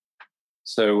 Yeah.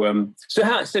 So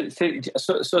I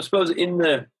suppose in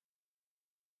the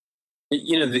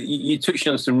you touched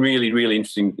on some really, really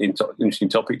interesting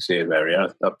topics here, Mary. I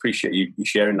appreciate you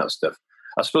sharing that stuff.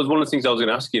 I suppose one of the things I was going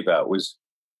to ask you about was,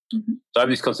 so I have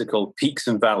this concept called peaks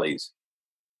and valleys.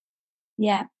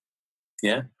 Yeah.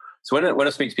 Yeah. So when I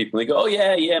speak to people, they go, "Oh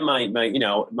yeah,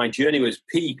 my journey was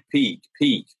peak,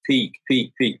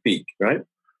 right?"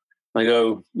 I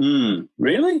go,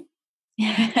 "Really?"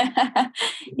 Yeah.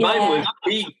 Mine was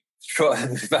peak,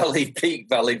 valley, peak,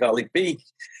 valley, peak.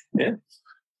 Yeah.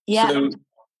 Yeah. So,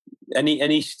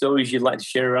 any stories you'd like to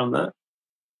share around that,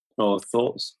 or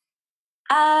thoughts?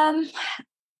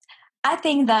 I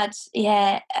think that,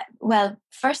 well,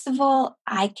 first of all,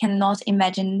 I cannot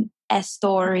imagine a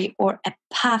story or a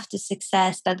path to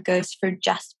success that goes through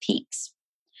just peaks.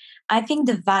 I think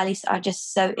the valleys are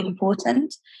just so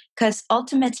important because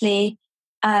ultimately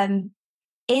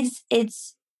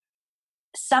it's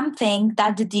something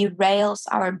that derails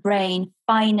our brain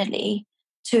finally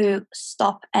to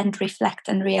stop and reflect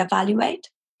and reevaluate.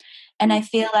 And I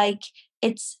feel like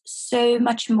it's so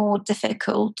much more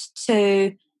difficult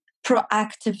to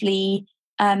proactively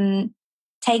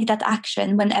take that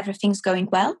action when everything's going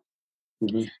well.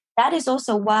 Mm-hmm. That is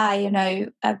also why,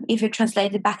 if you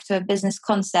translate it back to a business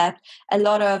concept, a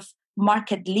lot of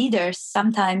market leaders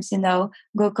sometimes,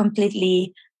 go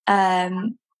completely,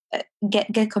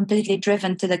 get completely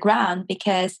driven to the ground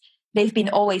because they've been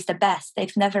always the best.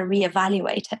 They've never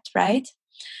reevaluated, right?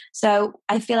 So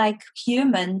I feel like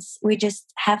humans, we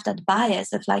just have that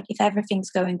bias of like, if everything's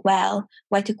going well,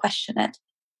 why to question it?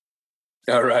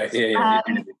 All right, yeah.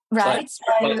 Right.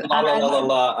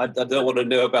 I don't want to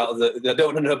know about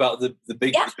the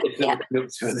big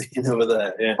over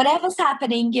there. Yeah. Whatever's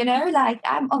happening, like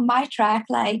I'm on my track,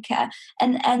 like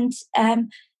and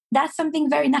that's something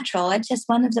very natural. It's just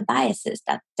one of the biases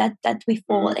that we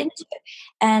fall into,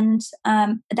 and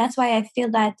that's why I feel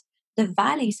that the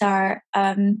valleys are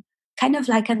kind of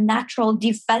like a natural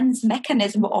defense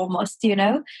mechanism, almost.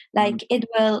 Like it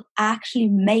will actually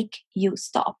make you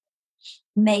stop,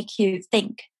 make you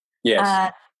think,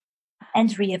 yes, and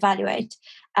reevaluate.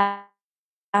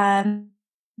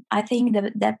 I think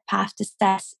the path to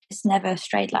success is never a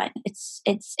straight line.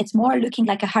 It's more looking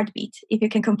like a heartbeat if you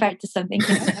can compare it to something.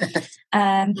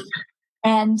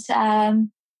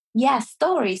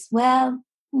 Stories. Well,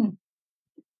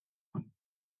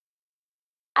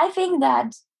 I think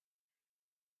that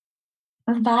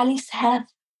valleys have.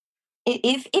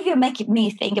 If you're making me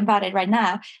think about it right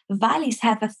now, valleys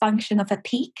have a function of a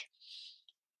peak.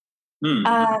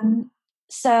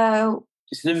 So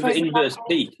it's an inverse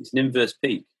peak. It's an inverse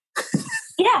peak.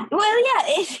 Yeah. Well,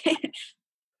 yeah.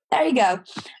 There you go.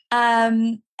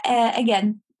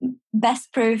 Again,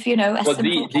 best proof. Well,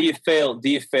 do you fail? Do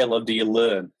you fail or do you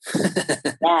learn?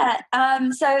 Yeah.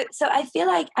 So I feel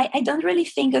like I don't really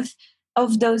think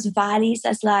of those valleys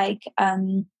as like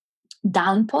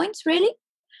down points, really,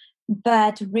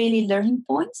 but really learning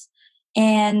points.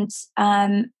 And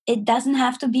it doesn't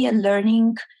have to be a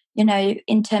learning,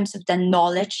 in terms of the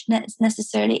knowledge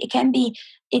necessarily. It can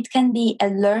be a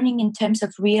learning in terms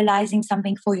of realizing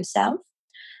something for yourself.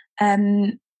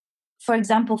 For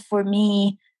example, for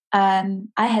me, I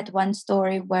had one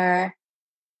story where.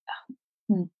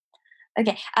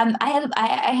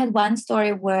 I had one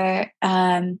story where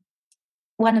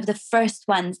one of the first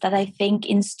ones that I think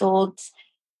installed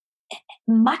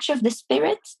much of the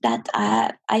spirit that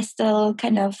I still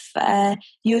kind of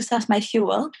use as my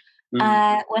fuel.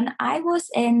 When I was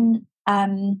in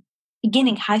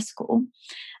beginning high school,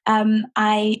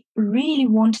 I really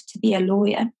wanted to be a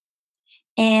lawyer.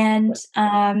 And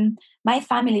my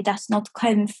family does not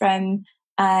come from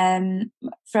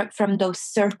those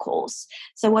circles.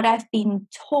 So what I've been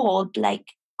told,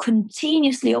 like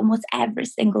continuously, almost every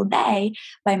single day,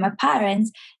 by my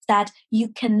parents, that you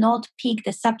cannot pick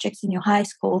the subjects in your high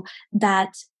school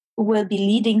that will be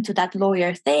leading to that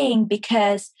lawyer thing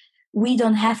because we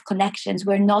don't have connections.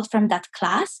 We're not from that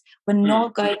class. We're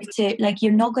not going to,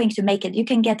 you're not going to make it. You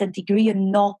can get a degree. You're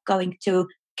not going to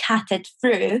cut it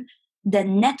through the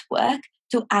network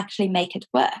to actually make it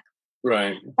work.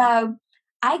 Right. So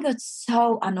I got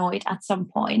so annoyed at some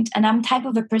point, and I'm type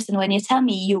of a person, when you tell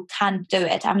me you can't do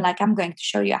it, I'm like, I'm going to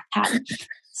show you I can.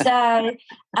 So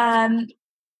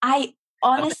I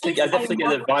honestly, I definitely get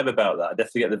the vibe about that.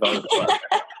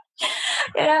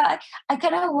 I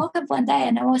kind of woke up one day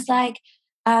and I was like,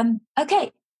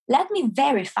 okay, let me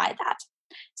verify that.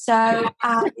 So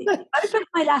I opened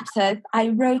my laptop, I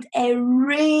wrote a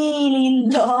really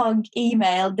long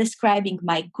email describing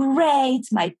my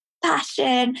grades, my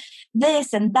passion,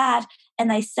 this and that,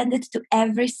 and I sent it to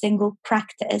every single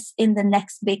practice in the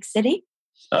next big city.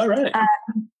 All right.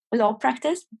 Law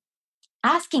practice,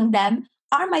 asking them,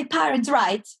 are my parents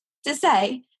right to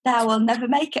say that I will never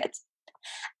make it?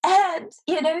 And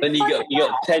then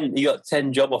you got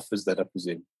 10 job offers then, I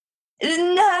presume.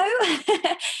 No,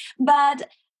 but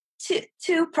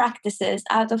two practices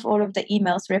out of all of the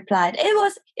emails replied. It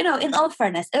was, in all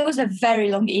fairness, it was a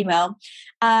very long email.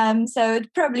 So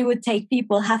it probably would take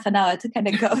people half an hour to kind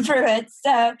of go through it.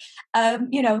 So,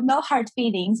 no hard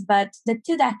feelings, but the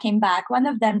two that came back, one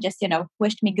of them just,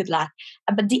 wished me good luck.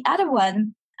 But the other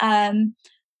one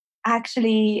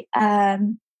actually,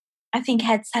 I think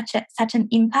had such an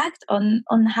impact on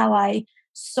how I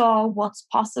saw what's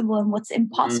possible and what's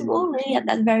impossible really at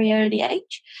that very early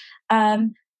age.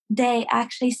 they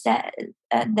actually said,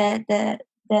 the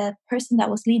person that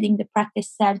was leading the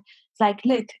practice said, like,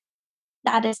 look,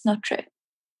 that is not true.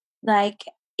 Like,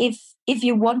 if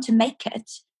you want to make it,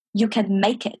 you can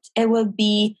make it. It will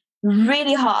be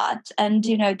really hard, and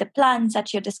the plans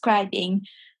that you're describing,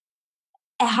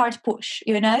 a hard push,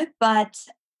 but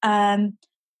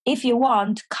if you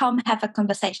want, come have a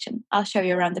conversation. I'll show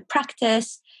you around the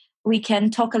practice. We can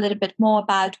talk a little bit more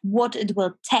about what it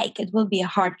will take. It will be a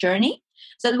hard journey.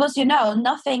 So it was,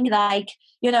 nothing like,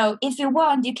 if you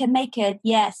want, you can make it.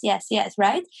 Yes, yes, yes,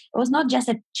 right? It was not just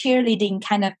a cheerleading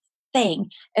kind of thing.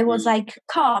 It was like,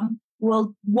 come,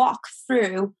 we'll walk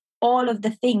through all of the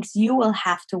things you will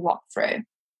have to walk through.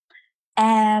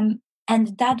 And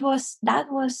that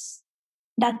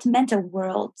meant a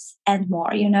world and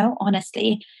more,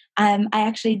 honestly. I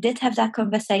actually did have that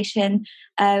conversation.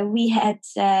 We had,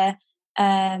 the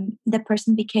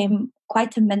person became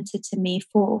quite a mentor to me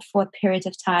for a period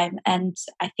of time. And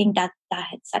I think that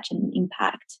had such an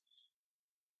impact.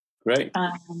 Great.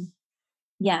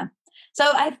 Yeah. So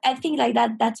I think like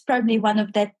that's probably one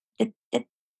of the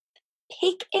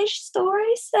pig-ish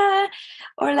stories,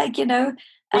 or like, well,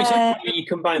 you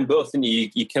combine both, and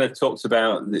you kind of talked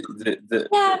about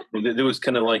there was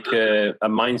kind of like a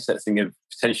mindset thing of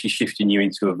potentially shifting you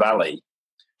into a valley,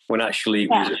 when actually,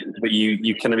 but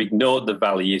you kind of ignored the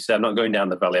valley. You said, "I'm not going down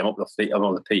the valley. I'm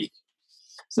on the peak."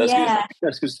 So that's good.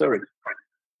 That's a good story.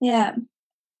 Yeah.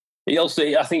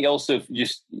 I think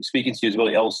just speaking to you as well,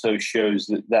 it also shows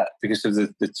that because of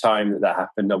the time that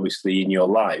happened, obviously in your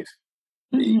life,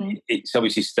 it's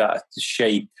obviously started to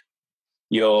shape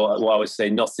your, what I would say,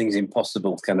 nothing's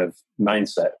impossible kind of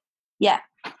mindset. Yeah.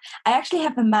 I actually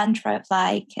have a mantra of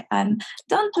like,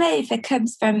 don't play if it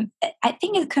comes from, I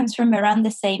think it comes from around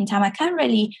the same time. I can't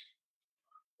really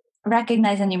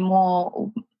recognize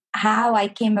anymore how I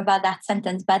came about that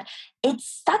sentence, but it's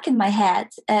stuck in my head.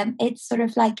 It's sort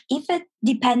of like, if it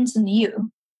depends on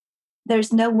you,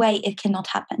 there's no way it cannot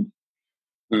happen.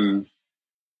 Which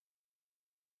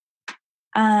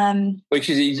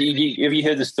is, have you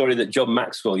heard the story that John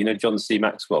Maxwell, John C.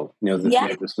 Maxwell, the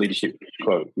famous leadership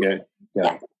quote? Yeah.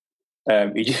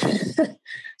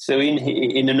 So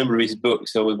in a number of his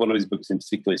books, or one of his books in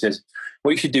particular, it says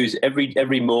what you should do is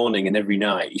every morning and every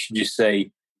night you should just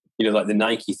say, like the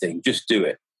Nike thing, just do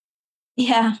it.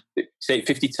 Yeah. Say it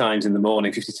 50 times in the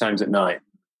morning, 50 times at night.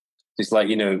 It's like,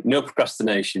 no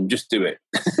procrastination, just do it.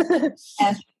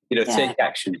 Take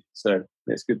action. So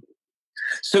that's good.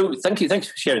 So thanks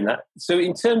for sharing that. So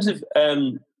in terms of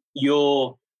I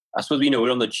suppose,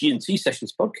 we're on the G&T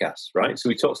Sessions podcast, right? So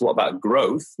we talked a lot about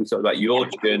growth. We talked about your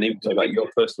journey. We talked about your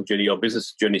personal journey, your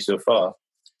business journey so far.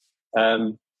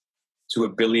 To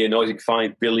 1 billion, or is it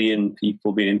 5 billion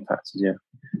people being impacted? Yeah.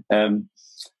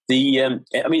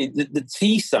 The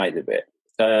T side of it,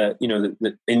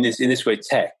 in this way,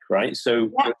 tech, right?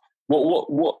 So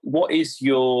what is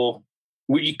your,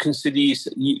 would you consider, do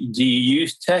you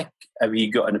use tech? Have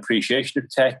you got an appreciation of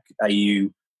tech? Are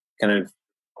you kind of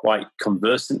quite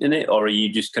conversant in it, or are you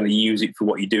just kind of use it for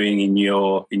what you're doing in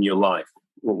your life?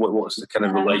 What's the kind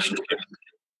of relationship?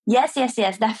 Yes,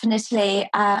 definitely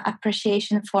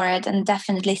appreciation for it, and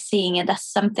definitely seeing it as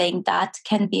something that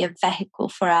can be a vehicle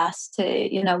for us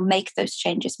to, make those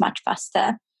changes much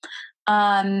faster.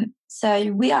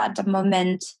 So we are at the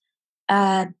moment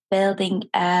building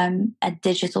a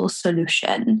digital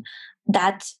solution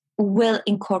that will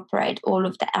incorporate all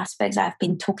of the aspects I've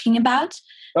been talking about.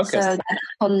 Okay. So that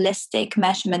holistic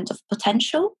measurement of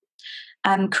potential,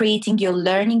 creating your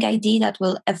learning ID that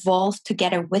will evolve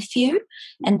together with you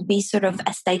and be sort of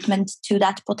a statement to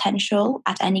that potential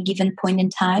at any given point in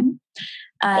time.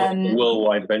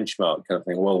 Worldwide benchmark kind of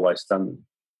thing, worldwide standard.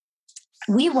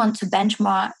 We want to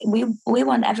benchmark, we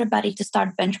want everybody to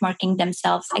start benchmarking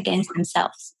themselves against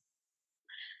themselves.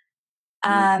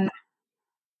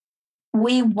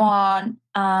 We want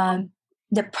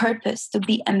the purpose to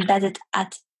be embedded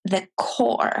at the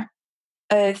core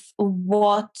of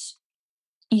what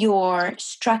your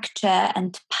structure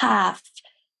and path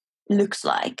looks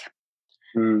like.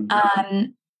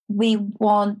 We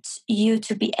want you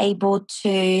to be able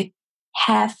to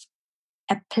have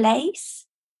a place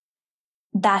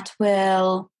that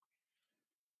will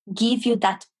give you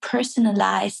that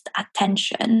personalized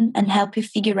attention and help you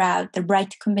figure out the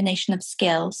right combination of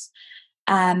skills,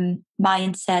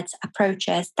 mindsets,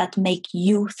 approaches that make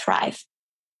you thrive.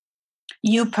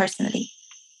 You personally,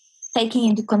 taking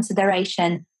into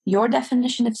consideration your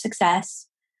definition of success,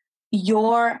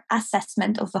 your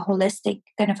assessment of a holistic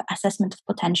kind of assessment of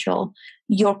potential,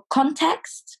 your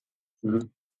context,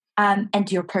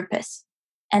 and your purpose.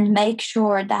 And make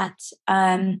sure that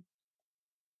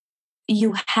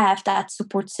you have that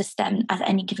support system at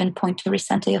any given point to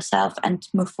recenter yourself and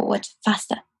move forward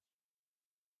faster.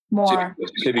 More.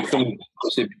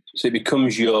 So it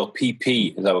becomes your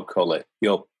PP, as I would call it,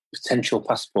 your potential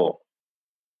passport.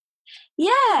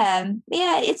 Yeah.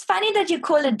 It's funny that you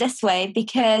call it this way,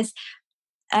 because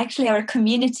actually our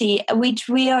community, which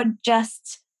we are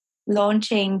just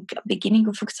launching beginning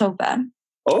of October.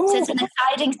 Oh, so it's an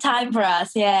exciting time for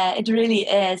us. Yeah, it really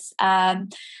is.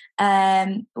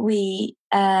 We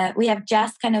have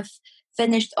just kind of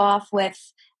finished off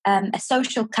with a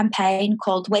social campaign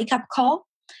called Wake Up Call,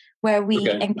 where we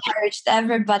encouraged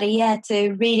everybody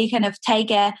to really kind of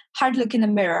take a hard look in the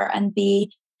mirror and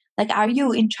be like, are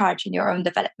you in charge in your own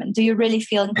development? Do you really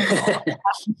feel in control?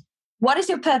 What is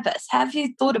your purpose? Have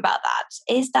you thought about that?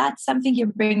 Is that something you're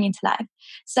bringing into life?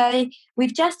 So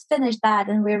we've just finished that,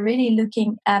 and we're really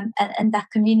looking at that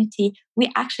community.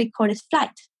 We actually call it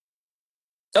Flight.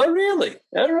 Oh, really?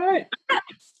 All right.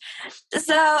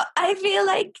 So I feel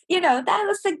like, that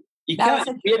was a... You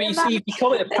can't. You see, if you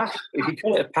call it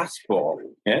a passport,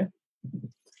 yeah.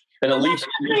 Then at least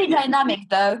that's not really dynamic,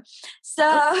 though. So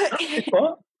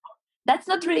what? That's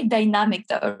not really dynamic,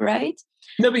 though, right?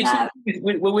 No, but you see,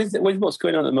 with what's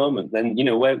going on at the moment, then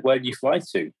where do you fly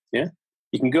to? Yeah,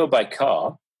 you can go by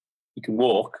car, you can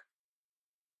walk,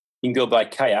 you can go by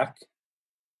kayak.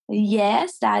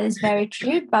 Yes, that is very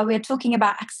true. But we're talking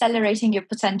about accelerating your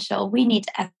potential. We need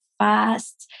a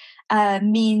fast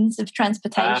means of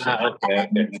transportation.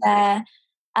 And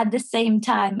at the same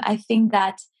time, I think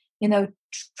that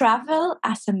travel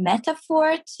as a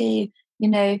metaphor to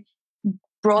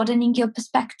broadening your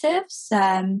perspectives.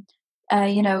 Really.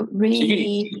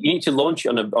 So you need to launch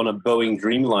on a Boeing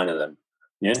Dreamliner then.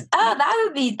 Yeah. Oh, that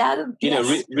would be.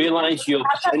 Yes. Realize your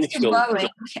potential.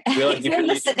 If you're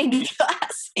listening to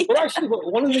us. Well, actually,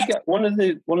 one of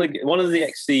the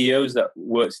ex-CEOs that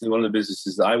works in one of the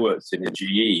businesses that I worked in at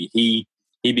GE, he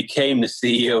became the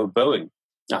CEO of Boeing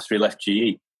after he left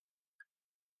GE.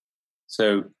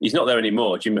 So he's not there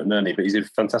anymore, Jim McNerney, but he's a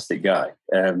fantastic guy.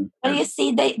 Well, you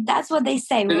see, that's what they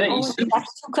say. We're always like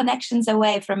 2 connections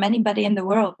away from anybody in the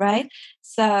world, right?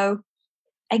 So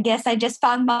I guess I just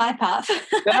found my path.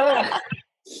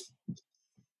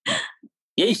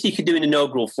 Yeah, so you could do an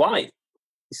inaugural flight.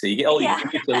 So you get all your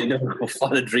people an inaugural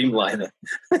flight, a Dreamliner.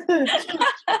 But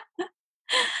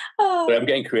I'm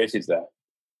getting creative there.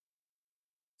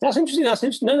 That's interesting.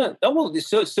 No. Oh, well,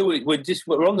 so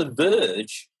we're on the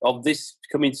verge of this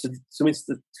coming to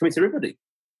everybody.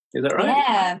 Is that right?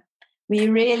 Yeah, we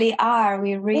really are.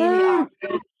 We really are.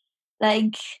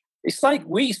 Like, it's like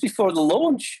weeks before the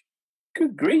launch.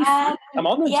 Good grief! I'm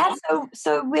honoured. Yeah.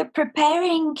 So we're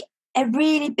preparing a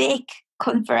really big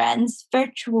conference,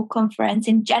 virtual conference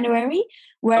in January,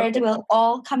 where it will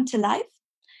all come to life.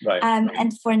 Right.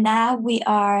 And for now, we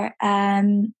are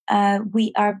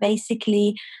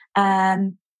basically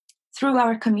through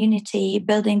our community,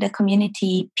 building the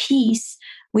community piece.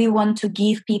 We want to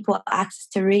give people access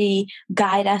to really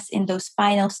guide us in those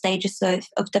final stages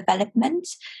of development,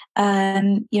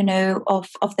 of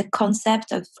the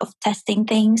concept of testing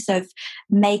things, of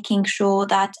making sure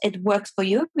that it works for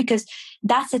you. Because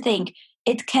that's the thing.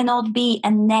 It cannot be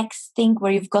a next thing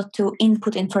where you've got to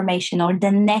input information or the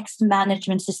next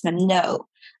management system. No.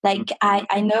 Like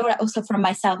I know also from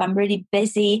myself, I'm really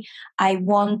busy. I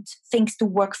want things to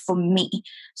work for me.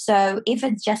 So if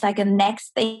it's just like a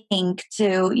next thing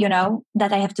to,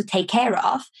 that I have to take care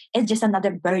of, it's just another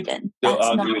burden.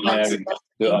 That's not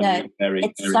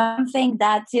it's something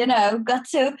that, got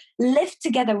to live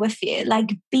together with you,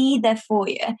 like be there for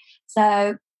you.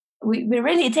 So we're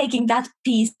really taking that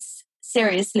piece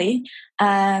seriously.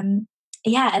 And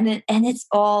it's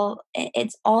all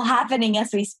happening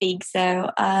as we speak. So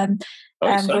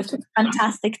with a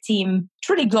fantastic team,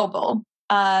 truly global,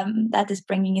 that is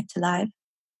bringing it to life.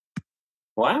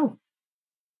 Wow.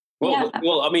 Well,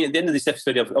 I mean, at the end of this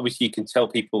episode, obviously you can tell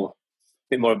people a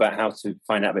bit more about how to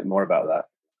find out a bit more about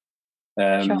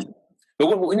that. Sure.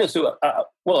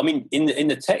 But I mean, in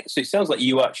the tech, so it sounds like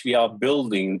you actually are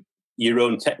building your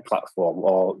own tech platform,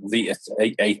 or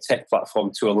a tech platform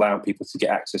to allow people to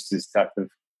get access to this type of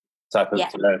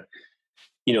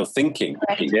thinking.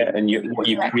 Correct. Yeah, and what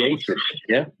you created.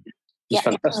 Yeah, it's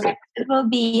fantastic. Correct. It will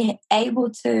be able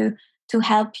to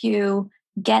help you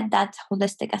get that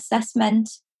holistic assessment,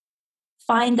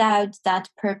 find out that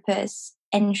purpose,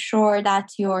 ensure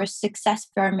that your success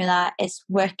formula is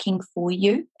working for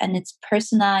you and it's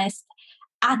personalized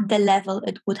at the level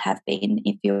it would have been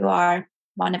if you are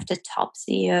one of the top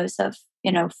CEOs of,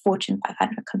 Fortune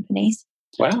 500 companies.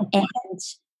 Wow.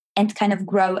 And kind of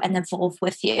grow and evolve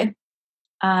with you.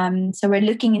 So we're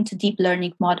looking into deep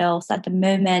learning models at the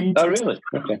moment. Oh, really?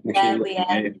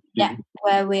 Okay.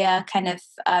 Where we are kind of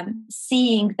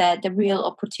seeing the real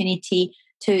opportunity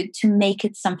to make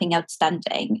it something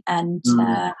outstanding. And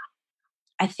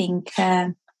I think,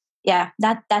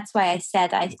 that's why I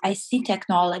said I see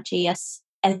technology as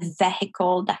a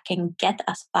vehicle that can get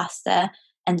us faster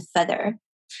and further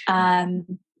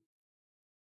in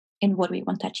what we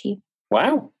want to achieve.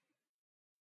 Wow.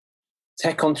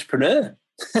 Tech entrepreneur.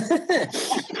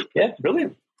 Yeah,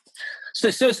 brilliant. So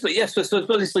I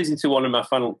suppose this leads into one of my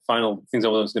final things I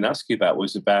was going to ask you about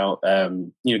was about,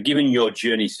 given your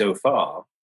journey so far,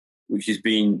 which has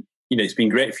been, it's been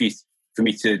great for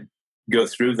me to go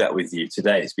through that with you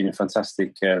today. It's been a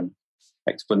fantastic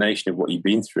explanation of what you've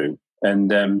been through.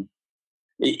 And,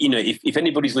 if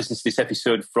anybody's listening to this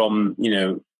episode from,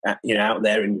 out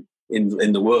there in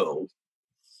the world,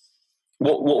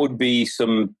 what would be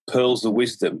some pearls of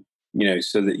wisdom,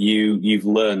 so that you've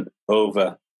learned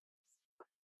over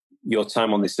your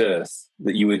time on this earth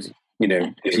that you would,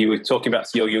 if you were talking about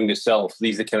to your younger self,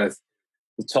 these are kind of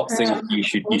the top things you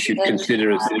should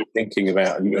consider as thinking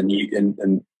about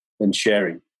and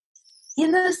sharing.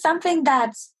 Something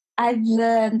that I've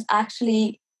learned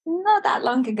actually not that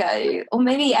long ago, or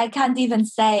maybe I can't even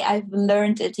say I've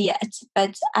learned it yet,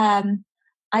 but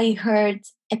I heard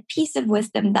a piece of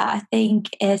wisdom that I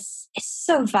think is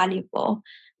so valuable,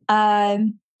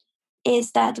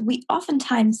 is that we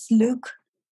oftentimes look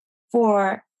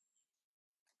for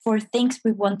things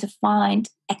we want to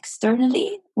find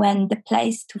externally when the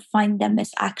place to find them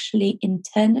is actually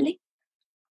internally.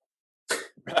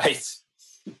 Right.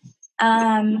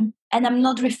 And I'm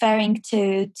not referring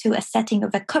to a setting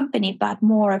of a company, but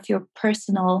more of your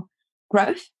personal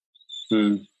growth.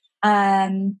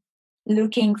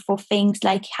 Looking for things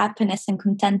like happiness and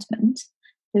contentment,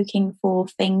 looking for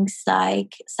things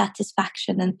like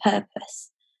satisfaction and purpose.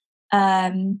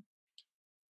 I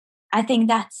think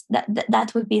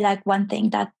that would be like one thing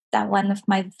that one of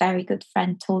my very good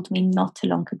friends told me not too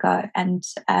long ago, and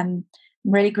I'm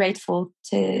really grateful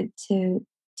to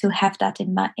have that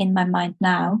in my mind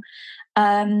now.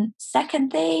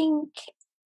 Second thing,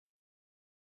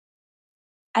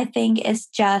 I think, is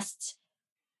just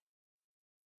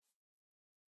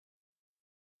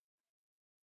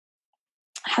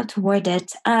how to word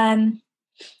it. Allow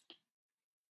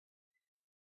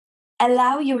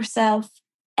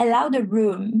the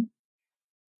room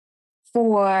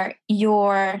for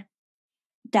your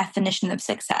definition of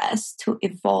success to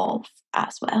evolve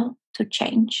as well, to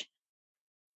change.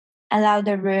 Allow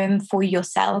the room for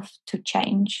yourself to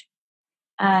change.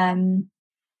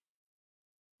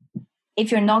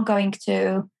 If you're not going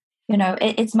to,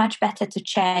 it's much better to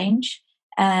change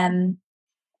and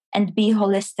be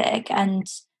holistic and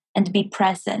be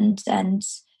present and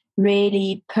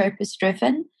really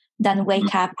purpose-driven than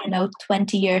wake up,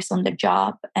 20 years on the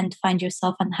job and find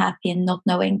yourself unhappy and not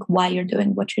knowing why you're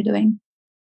doing what you're doing.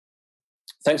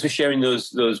 Thanks for sharing those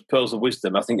pearls of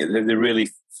wisdom. I think they're really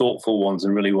thoughtful ones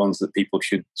and really ones that people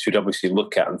should obviously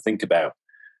look at and think about.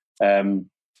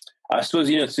 I suppose,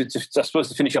 to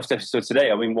finish off the episode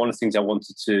today, I mean, one of the things I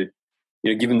wanted to,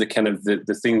 given the kind of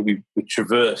the thing we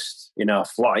traversed in our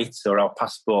flight or our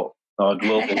passport, our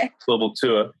global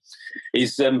tour,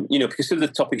 is, because of the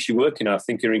topics you're working on, I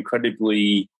think are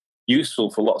incredibly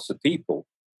useful for lots of people,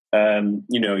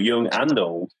 young and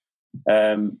old,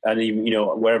 and even,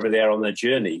 wherever they are on their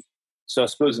journey. So I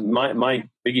suppose my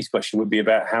biggest question would be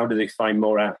about how do they find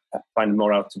more out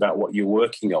about what you're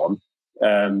working on,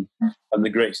 and the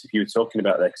great stuff you were talking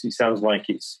about there, because it sounds like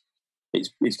it's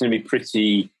going to be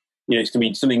pretty, it's going to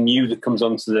be something new that comes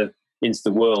into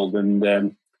the world,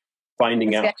 and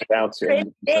finding out about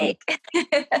it. Yeah,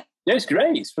 it's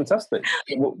great. It's fantastic.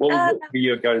 What would be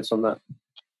your guidance on that?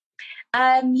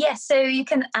 So you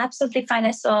can absolutely find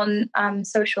us on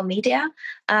social media.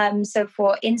 So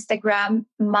for Instagram,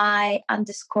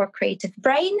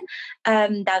 my_creative_brain,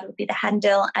 that would be the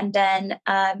handle. And then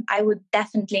I would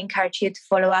definitely encourage you to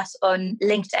follow us on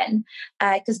LinkedIn,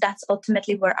 because that's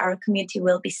ultimately where our community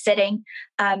will be sitting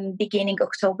beginning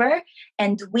October.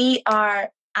 And we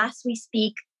are, as we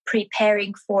speak,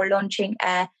 preparing for launching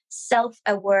a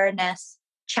self-awareness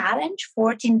challenge,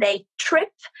 14-day trip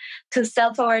to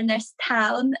self-awareness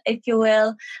town, if you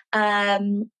will,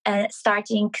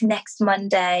 starting next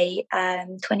Monday,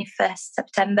 21st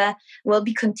September. We'll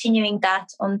be continuing that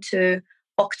onto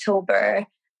October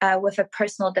with a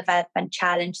personal development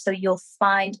challenge. So you'll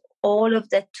find all of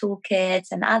the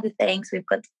toolkits and other things. We've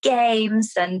got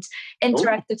games and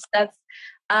interactive stuff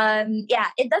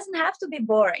it doesn't have to be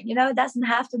boring. It doesn't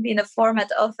have to be in the format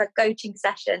of a coaching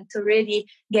session to really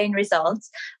gain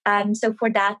results. So for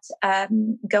that,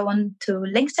 go on to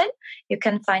LinkedIn. You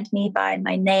can find me by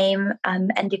my name,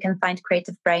 and you can find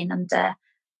Creative Brain under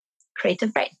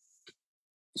Creative Brain.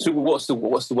 So what's the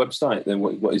website then?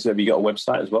 What is? Have you got a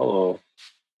website as well, or?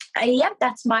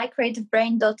 That's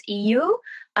mycreativebrain.eu.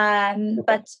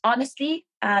 But honestly,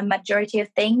 majority of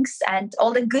things and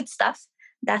all the good stuff,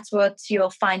 that's what you'll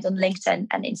find on LinkedIn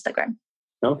and Instagram.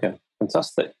 Okay,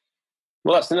 fantastic.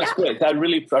 Well, that's great. I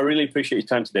really appreciate your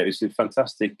time today. It was a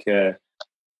fantastic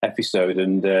episode,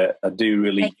 and I do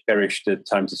really cherish the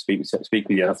time to speak with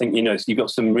you. I think you've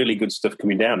got some really good stuff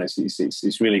coming down.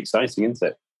 It's really exciting, isn't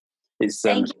it?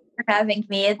 Thank you for having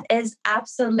me. It is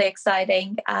absolutely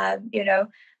exciting.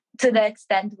 To the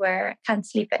extent where I can't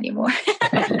sleep anymore.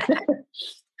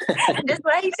 Just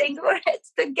waiting for it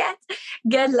to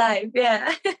get live.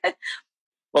 Yeah.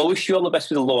 Well, I wish you all the best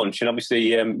with the launch, and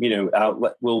obviously,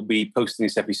 we'll be posting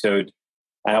this episode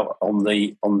out on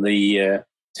the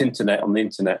internet.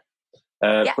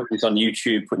 Putting this on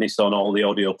YouTube, putting this on all the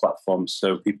audio platforms,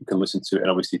 so people can listen to it,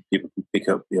 and obviously people can pick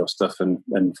up your stuff and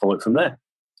follow it from there.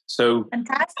 So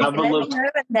fantastic. Let me know,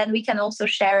 and then we can also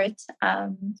share it.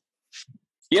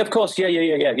 Yeah, of course. Yeah,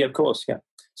 of course. Yeah.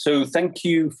 So thank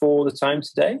you for the time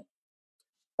today.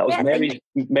 That was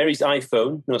Mary's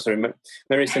iPhone. No, sorry,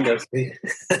 Mary Senkowska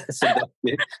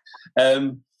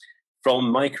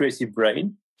from My Creative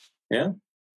Brain. Yeah.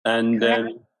 And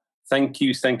thank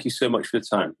you so much for the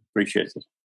time. Appreciate it.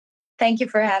 Thank you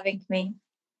for having me.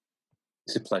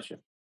 It's a pleasure.